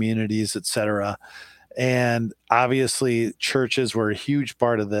their communities, et cetera. And obviously, churches were a huge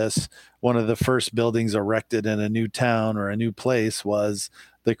part of this. One of the first buildings erected in a new town or a new place was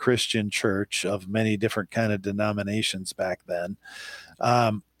the Christian church of many different kind of denominations back then.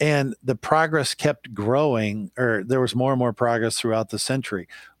 And the progress kept growing, or there was more and more progress throughout the century.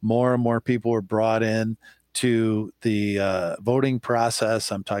 More and more people were brought in to the voting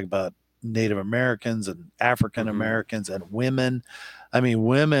process. I'm talking about Native Americans and African Americans and women. I mean,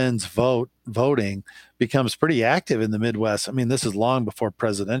 women's voting becomes pretty active in the Midwest. I mean, this is long before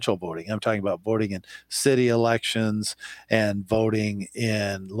presidential voting. I'm talking about voting in city elections and voting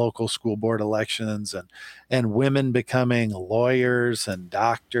in local school board elections and women becoming lawyers and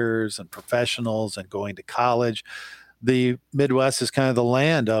doctors and professionals and going to college. The Midwest is kind of the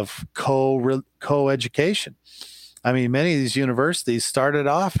land of co-education. I mean, many of these universities started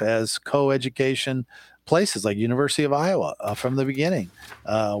off as co-education places, like University of Iowa from the beginning.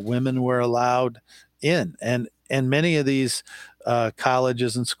 Women were allowed in, and many of these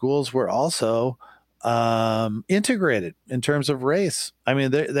colleges and schools were also integrated in terms of race. I mean,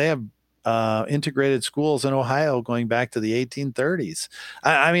 they have integrated schools in Ohio going back to the 1830s.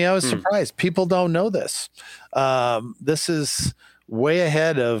 I mean, I was surprised. People don't know this. This is way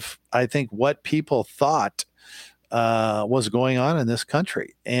ahead of, I think, what people thought was going on in this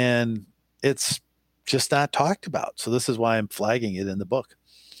country. And it's just not talked about. So this is why I'm flagging it in the book.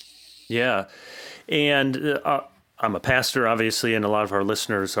 Yeah. And I'm a pastor, obviously, and a lot of our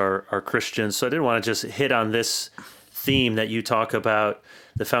listeners are Christians. So I didn't want to just hit on this theme that you talk about.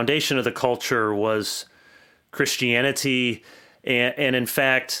 The foundation of the culture was Christianity. And in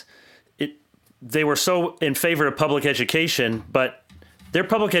fact, they were so in favor of public education, but their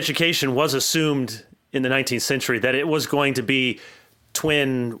public education was assumed in the 19th century that it was going to be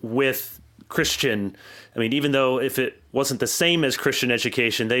twin with Christian. I mean, even though if it wasn't the same as Christian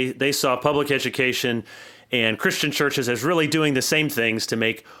education, they saw public education and Christian churches as really doing the same things to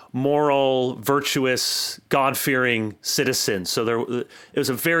make moral, virtuous, God-fearing citizens. So it was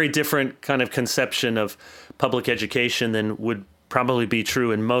a very different kind of conception of public education than would probably be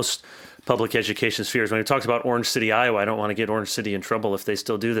true in most public education spheres. When we talked about Orange City, Iowa, I don't want to get Orange City in trouble if they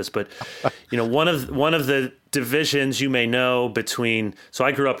still do this, but one of the divisions you may know between, so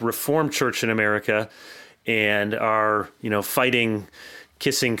I grew up Reformed Church in America, and our fighting,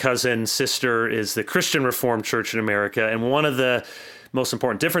 kissing cousin sister is the Christian Reformed Church in America. And one of the most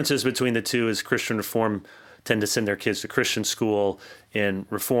important differences between the two is Christian Reformed tend to send their kids to Christian school, and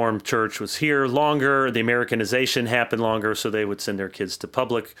Reformed Church was here longer. The Americanization happened longer, so they would send their kids to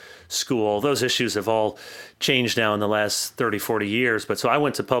public school. Those issues have all changed now in the last 30, 40 years. But so I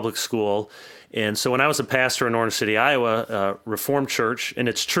went to public school. And so when I was a pastor in Orange City, Iowa, Reformed Church, and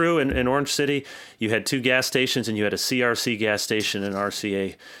it's true in Orange City, you had 2 gas stations, and you had a CRC gas station and an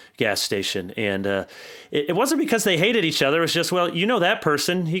RCA gas station. And it wasn't because they hated each other. It was just, well, that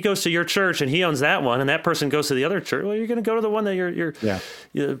person, he goes to your church and he owns that one, and that person goes to the other church. Well, you're going to go to the one that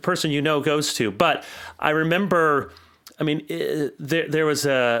the person goes to. But I remember I mean, there was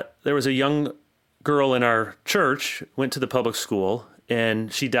a young girl in our church, went to the public school,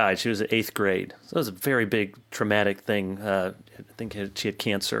 and she died. She was in eighth grade. So it was a very big traumatic thing. I think she had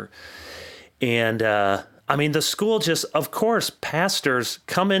cancer. And I mean, the school just, of course, pastors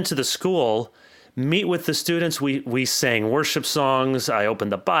come into the school, meet with the students. We sang worship songs. I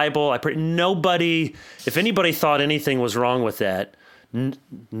opened the Bible. I prayed. Nobody, if anybody thought anything was wrong with that,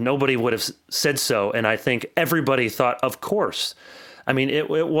 nobody would have said so. And I think everybody thought, of course. I mean, it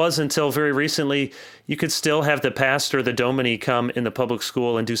was until very recently, you could still have the pastor, the dominie, come in the public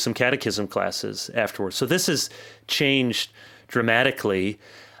school and do some catechism classes afterwards. So this has changed dramatically.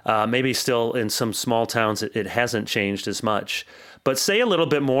 Maybe still in some small towns, it hasn't changed as much. But say a little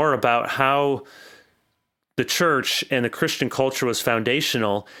bit more about how the church and the Christian culture was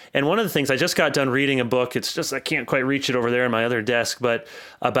foundational. And one of the things, I just got done reading a book, it's just, I can't quite reach it over there on my other desk, but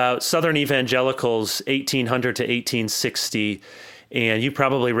about Southern evangelicals, 1800 to 1860. And you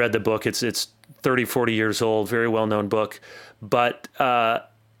probably read the book. It's 30, 40 years old, very well-known book. But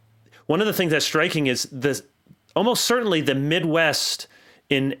one of the things that's striking is almost certainly the Midwest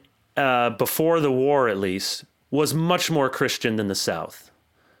in before the war, at least, was much more Christian than the South.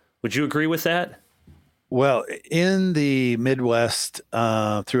 Would you agree with that? Well, in the Midwest,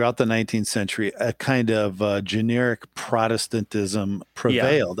 throughout the 19th century, a kind of generic Protestantism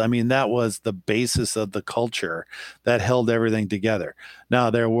prevailed. Yeah. I mean, that was the basis of the culture that held everything together. Now,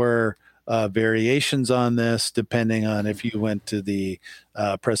 there were variations on this, depending on if you went to the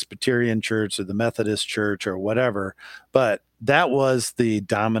Presbyterian church or the Methodist church or whatever, but that was the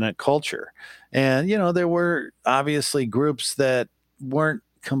dominant culture. And, you know, there were obviously groups that weren't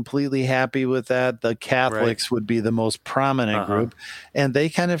completely happy with that. The Catholics would be the most prominent group, and they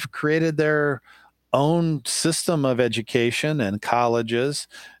kind of created their own system of education and colleges.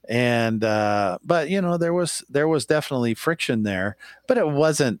 And but you know, there was definitely friction there, but it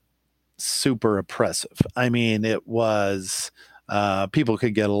wasn't super oppressive. I mean, it was people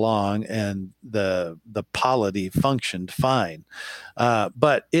could get along, and the polity functioned fine.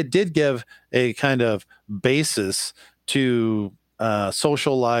 But it did give a kind of basis to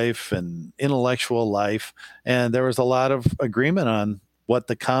social life and intellectual life. And there was a lot of agreement on what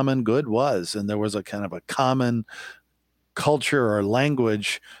the common good was. And there was a kind of a common culture or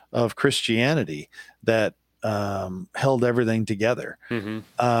language of Christianity that held everything together.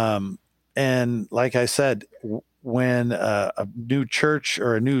 Mm-hmm. And like I said, when a new church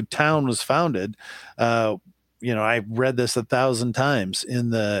or a new town was founded, you know, I read this 1,000 times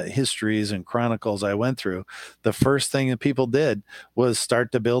in the histories and chronicles I went through. The first thing that people did was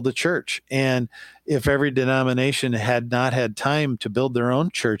start to build a church. And if every denomination had not had time to build their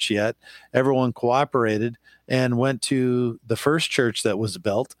own church yet, everyone cooperated and went to the first church that was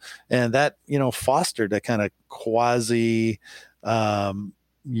built. And that, you know, fostered a kind of quasi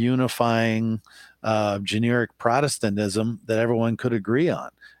unifying generic Protestantism that everyone could agree on.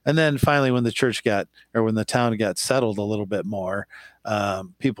 And then finally, when the town got settled a little bit more,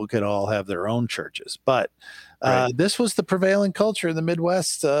 people could all have their own churches. But this was the prevailing culture in the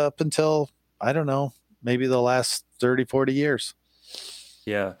Midwest up until, I don't know, maybe the last 30, 40 years.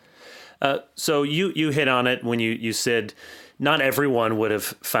 Yeah. So you hit on it when you said not everyone would have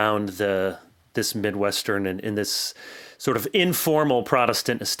found this Midwestern and in this sort of informal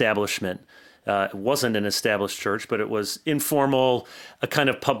Protestant establishment. It wasn't an established church, but it was informal, a kind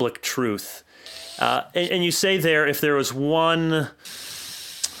of public truth. And you say there, if there was one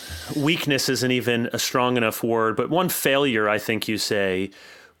weakness isn't even a strong enough word, but one failure, I think you say,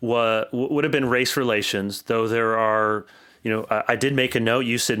 would have been race relations, though there are, you know, I did make a note.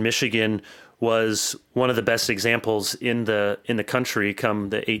 You said Michigan was one of the best examples in the country come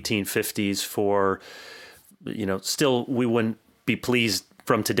the 1850s for, you know, still we wouldn't be pleased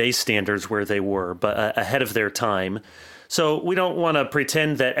from today's standards where they were, but ahead of their time. So we don't want to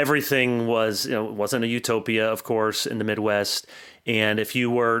pretend that everything was, you know, it wasn't a utopia, of course, in the Midwest. And if you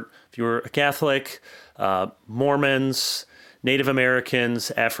were a Catholic, Mormons, Native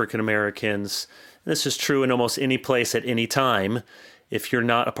Americans, African Americans, this is true in almost any place at any time. If you're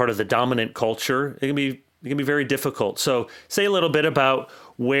not a part of the dominant culture, it can be very difficult. So say a little bit about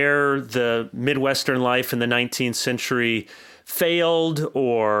where the Midwestern life in the 19th century failed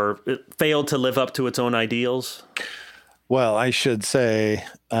to live up to its own ideals? Well, I should say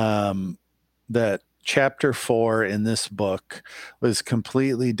that chapter 4 in this book was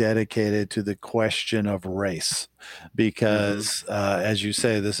completely dedicated to the question of race, because as you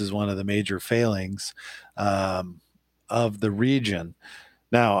say, this is one of the major failings of the region.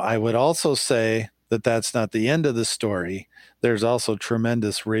 Now, I would also say that that's not the end of the story. There's also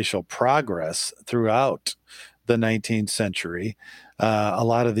tremendous racial progress throughout the 19th century. A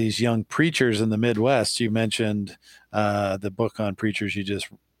lot of these young preachers in the Midwest, you mentioned the book on preachers you just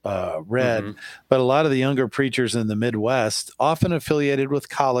read, but a lot of the younger preachers in the Midwest, often affiliated with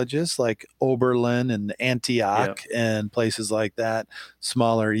colleges like Oberlin and Antioch and places like that,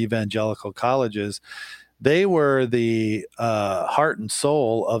 smaller evangelical colleges, they were the heart and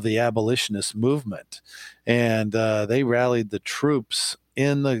soul of the abolitionist movement, and they rallied the troops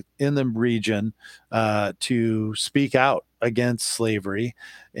in the region to speak out against slavery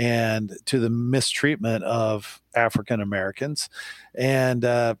and to the mistreatment of African Americans. And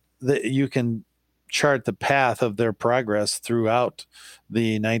you can chart the path of their progress throughout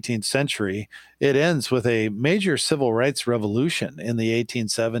the 19th century. It ends with a major civil rights revolution in the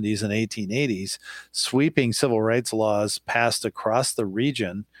 1870s and 1880s, sweeping civil rights laws passed across the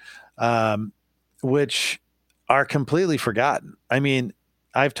region, which are completely forgotten. I mean,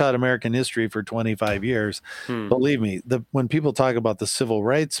 I've taught American history for 25 years. Believe me, when people talk about the civil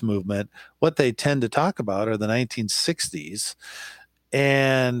rights movement, what they tend to talk about are the 1960s.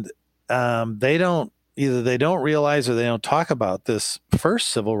 And they don't realize, or they don't talk about this first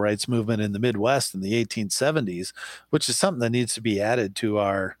civil rights movement in the Midwest in the 1870s, which is something that needs to be added to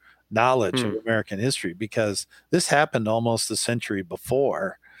our knowledge of American history, because this happened almost a century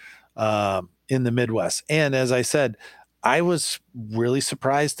before in the Midwest. And as I said, I was really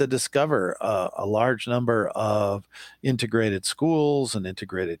surprised to discover a large number of integrated schools and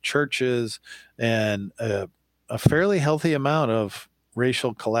integrated churches, and a fairly healthy amount of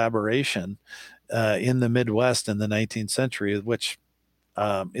racial collaboration in the Midwest in the 19th century, which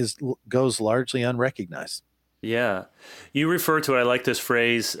goes largely unrecognized. Yeah. You refer to it, I like this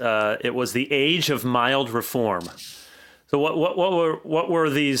phrase, it was the age of mild reform. So what were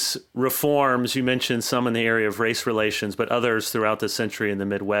these reforms? You mentioned some in the area of race relations, but others throughout the century in the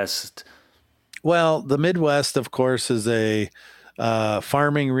Midwest. Well, the Midwest, of course, is a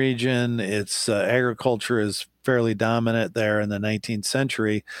farming region. Its agriculture is fairly dominant there in the 19th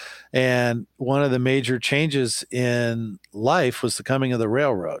century. And one of the major changes in life was the coming of the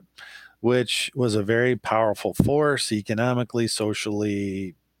railroad, which was a very powerful force economically,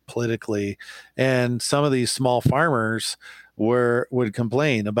 socially, politically. And some of these small farmers would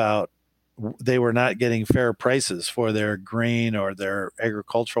complain about they were not getting fair prices for their grain or their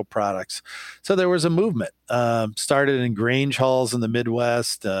agricultural products. So there was a movement started in grange halls in the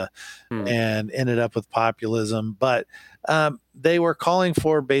Midwest and ended up with populism. But they were calling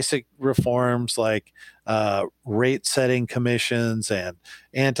for basic reforms like rate setting commissions and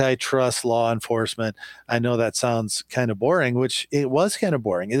antitrust law enforcement. I know that sounds kind of boring, which it was kind of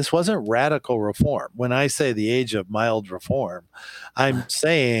boring. This wasn't radical reform. When I say the age of mild reform, I'm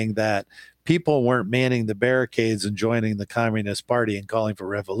saying that people weren't manning the barricades and joining the Communist Party and calling for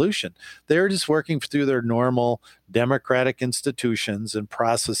revolution. They were just working through their normal democratic institutions and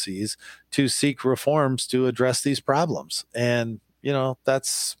processes to seek reforms to address these problems. And, you know,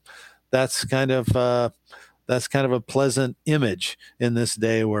 that's kind of a pleasant image in this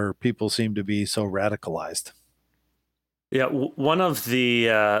day where people seem to be so radicalized. Yeah, one of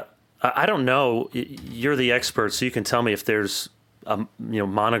the I don't know. You're the expert, so you can tell me if there's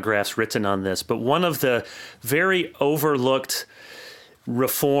monographs written on this. But one of the very overlooked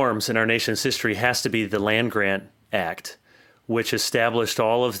reforms in our nation's history has to be the Land Grant Act, which established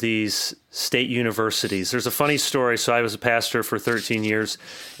all of these state universities. There's a funny story. So I was a pastor for 13 years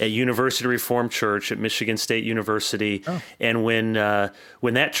at University Reformed Church at Michigan State University. Oh. And when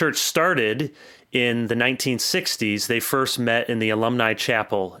that church started in the 1960s, they first met in the alumni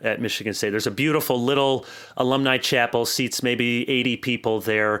chapel at Michigan State. There's a beautiful little alumni chapel, seats maybe 80 people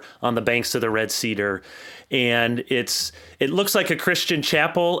there on the banks of the Red Cedar. And it looks like a Christian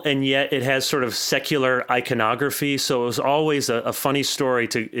chapel, and yet it has sort of secular iconography. So it was always a funny story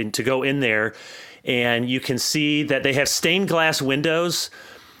to go in there, and you can see that they have stained glass windows,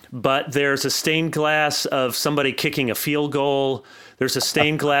 but there's a stained glass of somebody kicking a field goal. There's a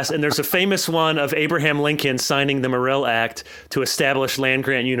stained glass, and there's a famous one of Abraham Lincoln signing the Morrill Act to establish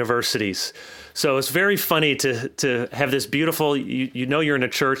land-grant universities. So it's very funny to have this beautiful, you're in a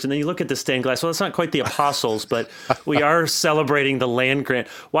church, and then you look at the stained glass. Well, it's not quite the apostles, but we are celebrating the land grant.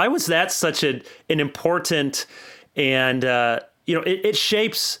 Why was that such an important, and it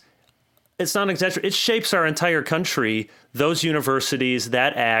shapes, it's not an exaggeration, it shapes our entire country, those universities,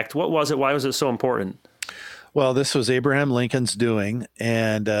 that act. What was it? Why was it so important? Well, this was Abraham Lincoln's doing,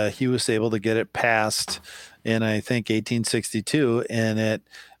 and he was able to get it passed in, I think, 1862, and it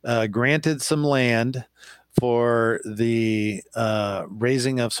granted some land for the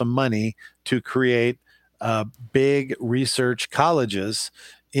raising of some money to create big research colleges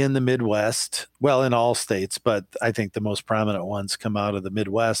in the Midwest, well, in all states, but I think the most prominent ones come out of the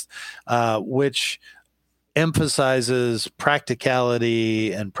Midwest, which emphasizes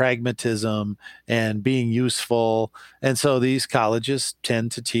practicality and pragmatism and being useful. And so these colleges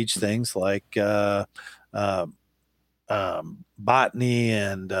tend to teach things like uh, botany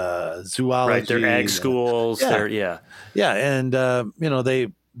and Right. They're ag zoology. schools. Yeah, Yeah. yeah, and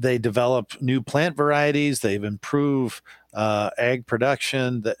they develop new plant varieties. They've improved ag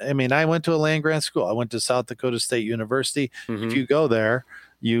production. I mean, I went to a land grant school. I went to South Dakota State University. If Hmm. you go there,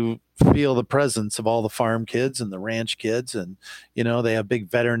 you feel the presence of all the farm kids and the ranch kids, and they have big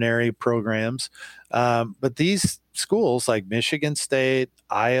veterinary programs. But these schools, like Michigan State,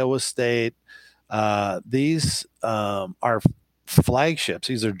 Iowa State, these are flagships.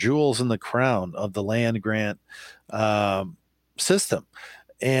 These are jewels in the crown of the land grant system.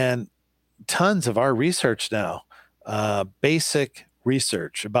 And tons of our research now, basic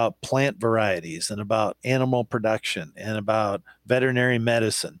research about plant varieties and about animal production and about veterinary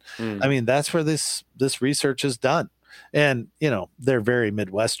medicine. I Mm. mean, that's where this research is done. And they're very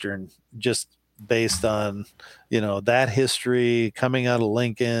Midwestern, just based on that history coming out of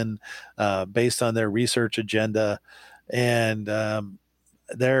Lincoln, based on their research agenda. And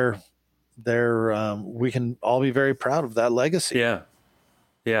we can all be very proud of that legacy. Yeah.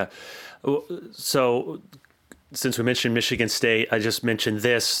 Yeah. So since we mentioned Michigan State, I just mentioned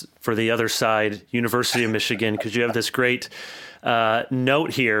this for the other side, University of Michigan, because you have this great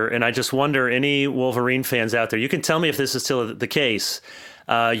note here. And I just wonder, any Wolverine fans out there, you can tell me if this is still the case.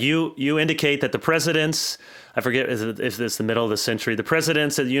 You indicate that the presidents, I forget if it's the middle of the century, the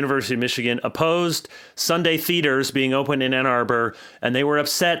presidents at the University of Michigan opposed Sunday theaters being open in Ann Arbor, and they were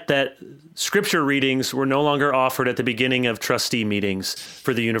upset that scripture readings were no longer offered at the beginning of trustee meetings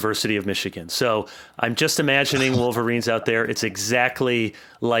for the University of Michigan. So I'm just imagining Wolverines out there. It's exactly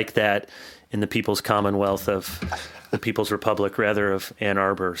like that in the People's Commonwealth of the People's Republic, rather, of Ann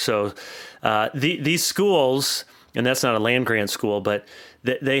Arbor. So these schools, and that's not a land grant school, but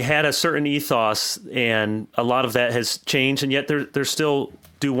they had a certain ethos, and a lot of that has changed, and yet they're still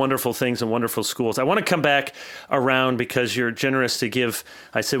do wonderful things in wonderful schools. I want to come back around because you're generous to give.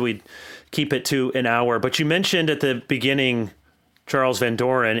 I said we'd keep it to an hour, but you mentioned at the beginning Charles Van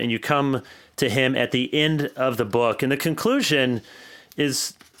Doren, and you come to him at the end of the book, and the conclusion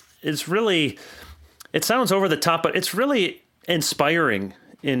is really, it sounds over the top, but it's really inspiring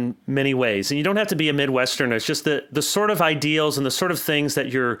in many ways. And you don't have to be a Midwesterner. It's just the sort of ideals and the sort of things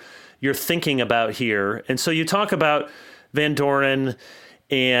that you're thinking about here. And so you talk about Van Doren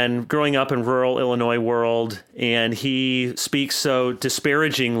and growing up in rural Illinois world, and he speaks so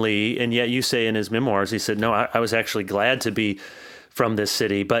disparagingly, and yet you say in his memoirs, he said, no, I was actually glad to be from this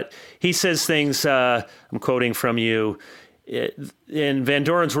city. But he says things, I'm quoting from you, in Van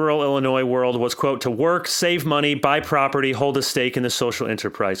Doren's rural Illinois world was, quote, to work, save money, buy property, hold a stake in the social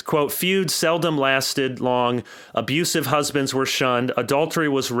enterprise. Quote, feuds seldom lasted long. Abusive husbands were shunned. Adultery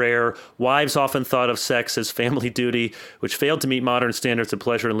was rare. Wives often thought of sex as family duty, which failed to meet modern standards of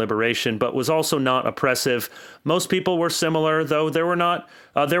pleasure and liberation, but was also not oppressive. Most people were similar, though there were not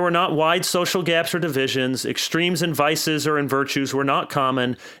wide social gaps or divisions. Extremes in vices or in virtues were not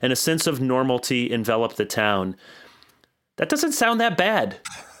common, and a sense of normality enveloped the town. That doesn't sound that bad.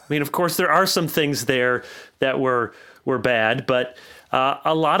 I mean, of course, there are some things there that were bad, but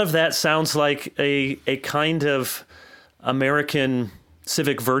a lot of that sounds like a kind of American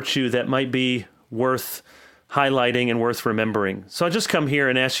civic virtue that might be worth highlighting and worth remembering. So I'll just come here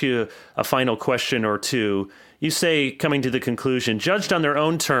and ask you a final question or two. You say, coming to the conclusion, judged on their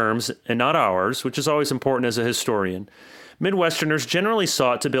own terms and not ours, which is always important as a historian, Midwesterners generally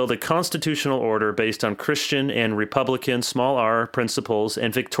sought to build a constitutional order based on Christian and Republican small r principles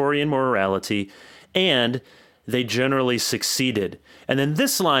and Victorian morality, and they generally succeeded. And then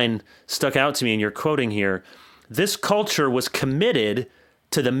this line stuck out to me, and you're quoting here. This culture was committed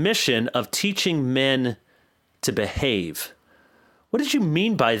to the mission of teaching men to behave. What did you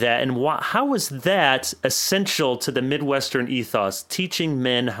mean by that, and how was that essential to the Midwestern ethos, teaching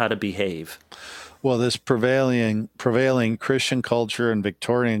men how to behave? Well, this prevailing Christian culture and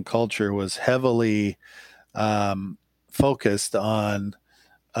Victorian culture was heavily focused on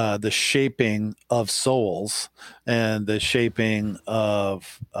the shaping of souls and the shaping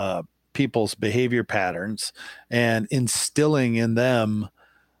of people's behavior patterns and instilling in them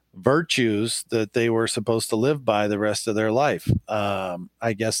virtues that they were supposed to live by the rest of their life.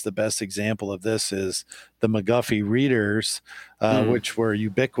 I guess the best example of this is the McGuffey readers, which were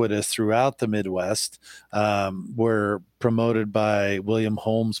ubiquitous throughout the Midwest, were promoted by William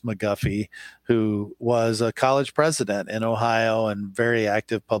Holmes McGuffey, who was a college president in Ohio and very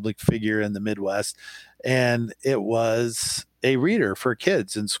active public figure in the Midwest. And it was a reader for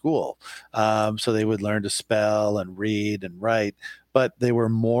kids in school. So they would learn to spell and read and write, but they were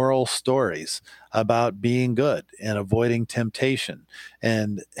moral stories about being good and avoiding temptation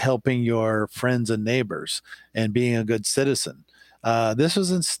and helping your friends and neighbors and being a good citizen. This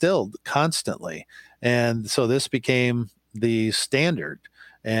was instilled constantly. And so this became the standard,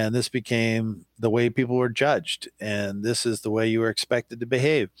 and this became the way people were judged. And this is the way you were expected to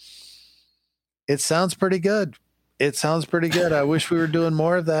behave. It sounds pretty good. It sounds pretty good. I wish we were doing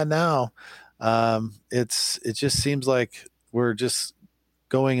more of that now. It just seems like we're just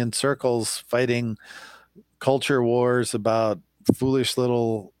going in circles, fighting culture wars about foolish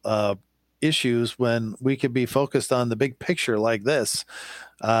little issues when we could be focused on the big picture like this.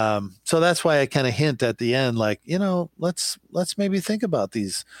 So that's why I kind of hint at the end, like, let's maybe think about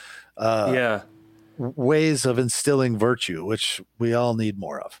these ways of instilling virtue, which we all need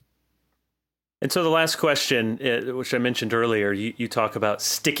more of. And so the last question, which I mentioned earlier, you talk about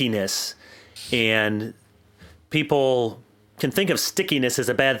stickiness, and people can think of stickiness as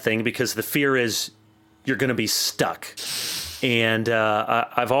a bad thing because the fear is you're going to be stuck. And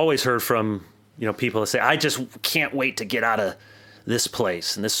I've always heard from people that say, I just can't wait to get out of this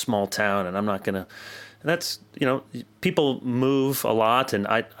place and this small town, and I'm not going to. And that's, people move a lot, and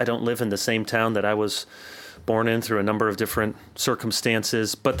I don't live in the same town that I was born in through a number of different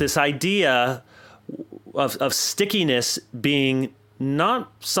circumstances. But this idea of stickiness being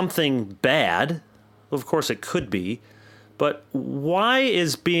not something bad, of course it could be, but why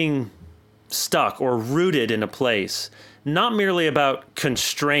is being stuck or rooted in a place not merely about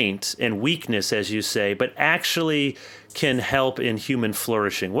constraint and weakness, as you say, but actually can help in human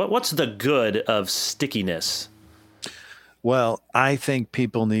flourishing? What's the good of stickiness? Well, I think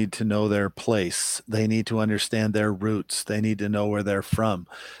people need to know their place. They need to understand their roots. They need to know where they're from.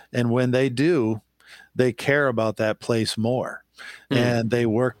 And when they do, they care about that place more, and they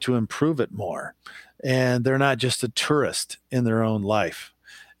work to improve it more. And they're not just a tourist in their own life.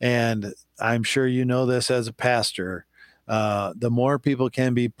 And I'm sure you know this as a pastor. The more people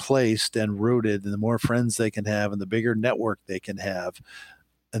can be placed and rooted, and the more friends they can have, and the bigger network they can have,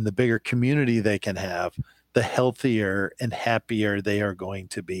 and the bigger community they can have, the healthier and happier they are going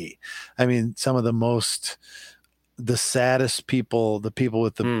to be. I mean, some of the saddest people, the people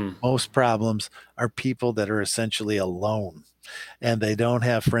with the most problems, are people that are essentially alone and they don't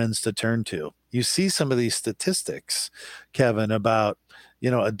have friends to turn to. You see some of these statistics, Kevin, about,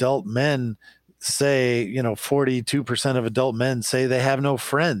 adult men say, 42% of adult men say they have no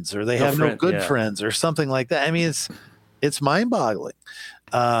friends, or they have no good friends, or something like that. I mean, it's mind-boggling.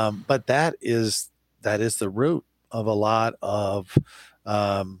 But that is the root of a lot of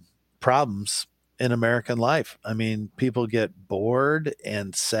problems in American life. I mean, people get bored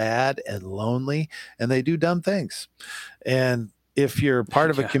and sad and lonely, and they do dumb things. And if you're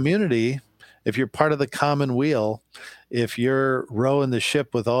part of a community, if you're part of the common wheel, if you're rowing the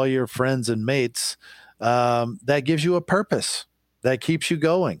ship with all your friends and mates, that gives you a purpose that keeps you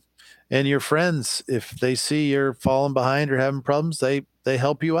going. And your friends, if they see you're falling behind or having problems, they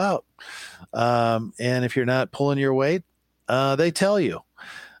help you out. And if you're not pulling your weight, they tell you.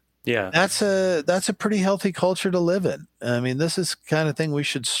 Yeah, that's a pretty healthy culture to live in. I mean, this is the kind of thing we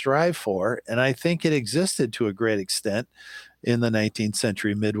should strive for, and I think it existed to a great extent in the 19th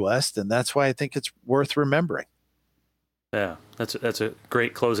century Midwest, and that's why I think it's worth remembering. Yeah, that's a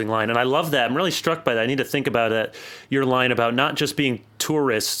great closing line, and I love that. I'm really struck by that. I need to think about it. Your line about not just being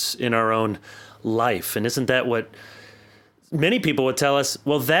tourists in our own life, and isn't that what many people would tell us?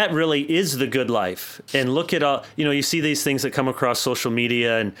 Well, that really is the good life. And look at all, you see these things that come across social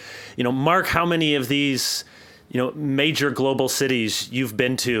media, and, mark how many of these, major global cities you've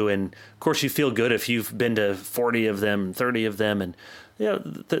been to. And of course you feel good if you've been to 40 of them, 30 of them. And,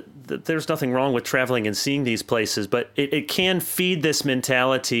 there's nothing wrong with traveling and seeing these places, but it can feed this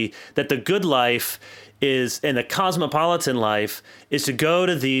mentality that the good life is, and the cosmopolitan life is, to go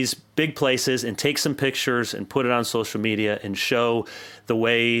to these big places and take some pictures and put it on social media and show the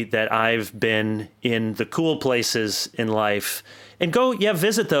way that I've been in the cool places in life, and go,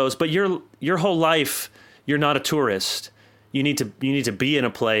 visit those. But your whole life, you're not a tourist. You need to be in a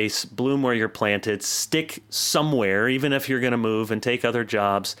place, bloom where you're planted, stick somewhere, even if you're going to move and take other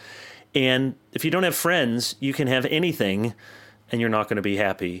jobs. And if you don't have friends, you can have anything and you're not going to be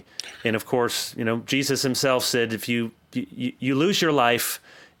happy. And of course, Jesus himself said, if you lose your life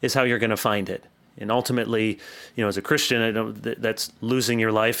is how you're going to find it. And ultimately, as a Christian, I know that's losing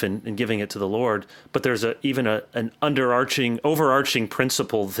your life and giving it to the Lord. But there's even an overarching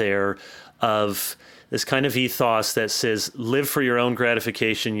principle there of this kind of ethos that says, live for your own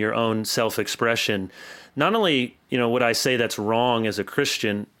gratification, your own self-expression. Not only, would I say that's wrong as a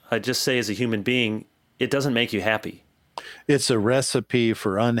Christian, I just say as a human being, it doesn't make you happy. It's a recipe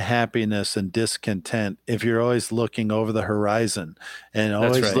for unhappiness and discontent if you're always looking over the horizon and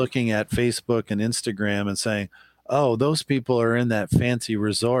always looking at Facebook and Instagram and saying, oh, those people are in that fancy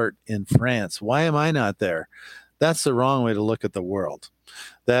resort in France. Why am I not there? That's the wrong way to look at the world.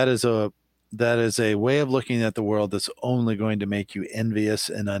 That is a way of looking at the world that's only going to make you envious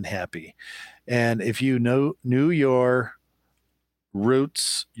and unhappy. And if you knew your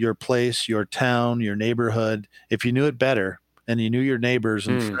roots, your place, your town, your neighborhood, if you knew it better and you knew your neighbors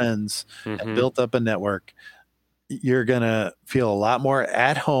and friends and built up a network, you're going to feel a lot more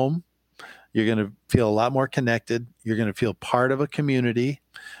at home. You're going to feel a lot more connected. You're going to feel part of a community,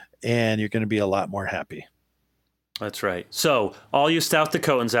 and you're going to be a lot more happy. That's right. So all you South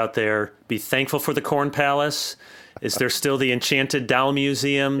Dakotans out there, be thankful for the Corn Palace. Is there still the Enchanted Doll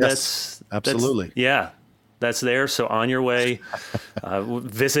Museum? Yes, absolutely. That's there. So on your way,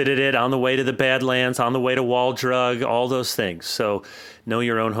 visited it on the way to the Badlands, on the way to Wall Drug, all those things. So know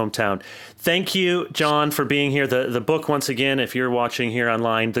your own hometown. Thank you, John, for being here. The book, once again, if you're watching here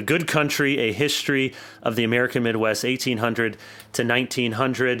online, The Good Country, A History of the American Midwest, 1800 to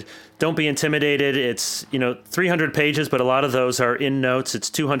 1900. Don't be intimidated. It's 300 pages, but a lot of those are in notes. It's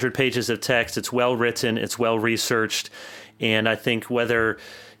 200 pages of text. It's well written. It's well researched. And I think whether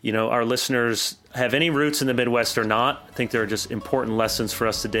our listeners have any roots in the Midwest or not, I think there are just important lessons for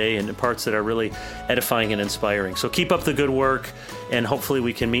us today and parts that are really edifying and inspiring. So keep up the good work, and hopefully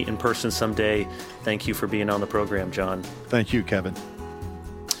we can meet in person someday. Thank you for being on the program, John. Thank you, Kevin.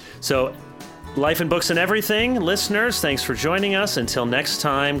 So, Life in Books and Everything, listeners, thanks for joining us. Until next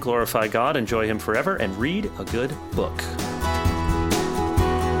time, glorify God, enjoy Him forever, and read a good book.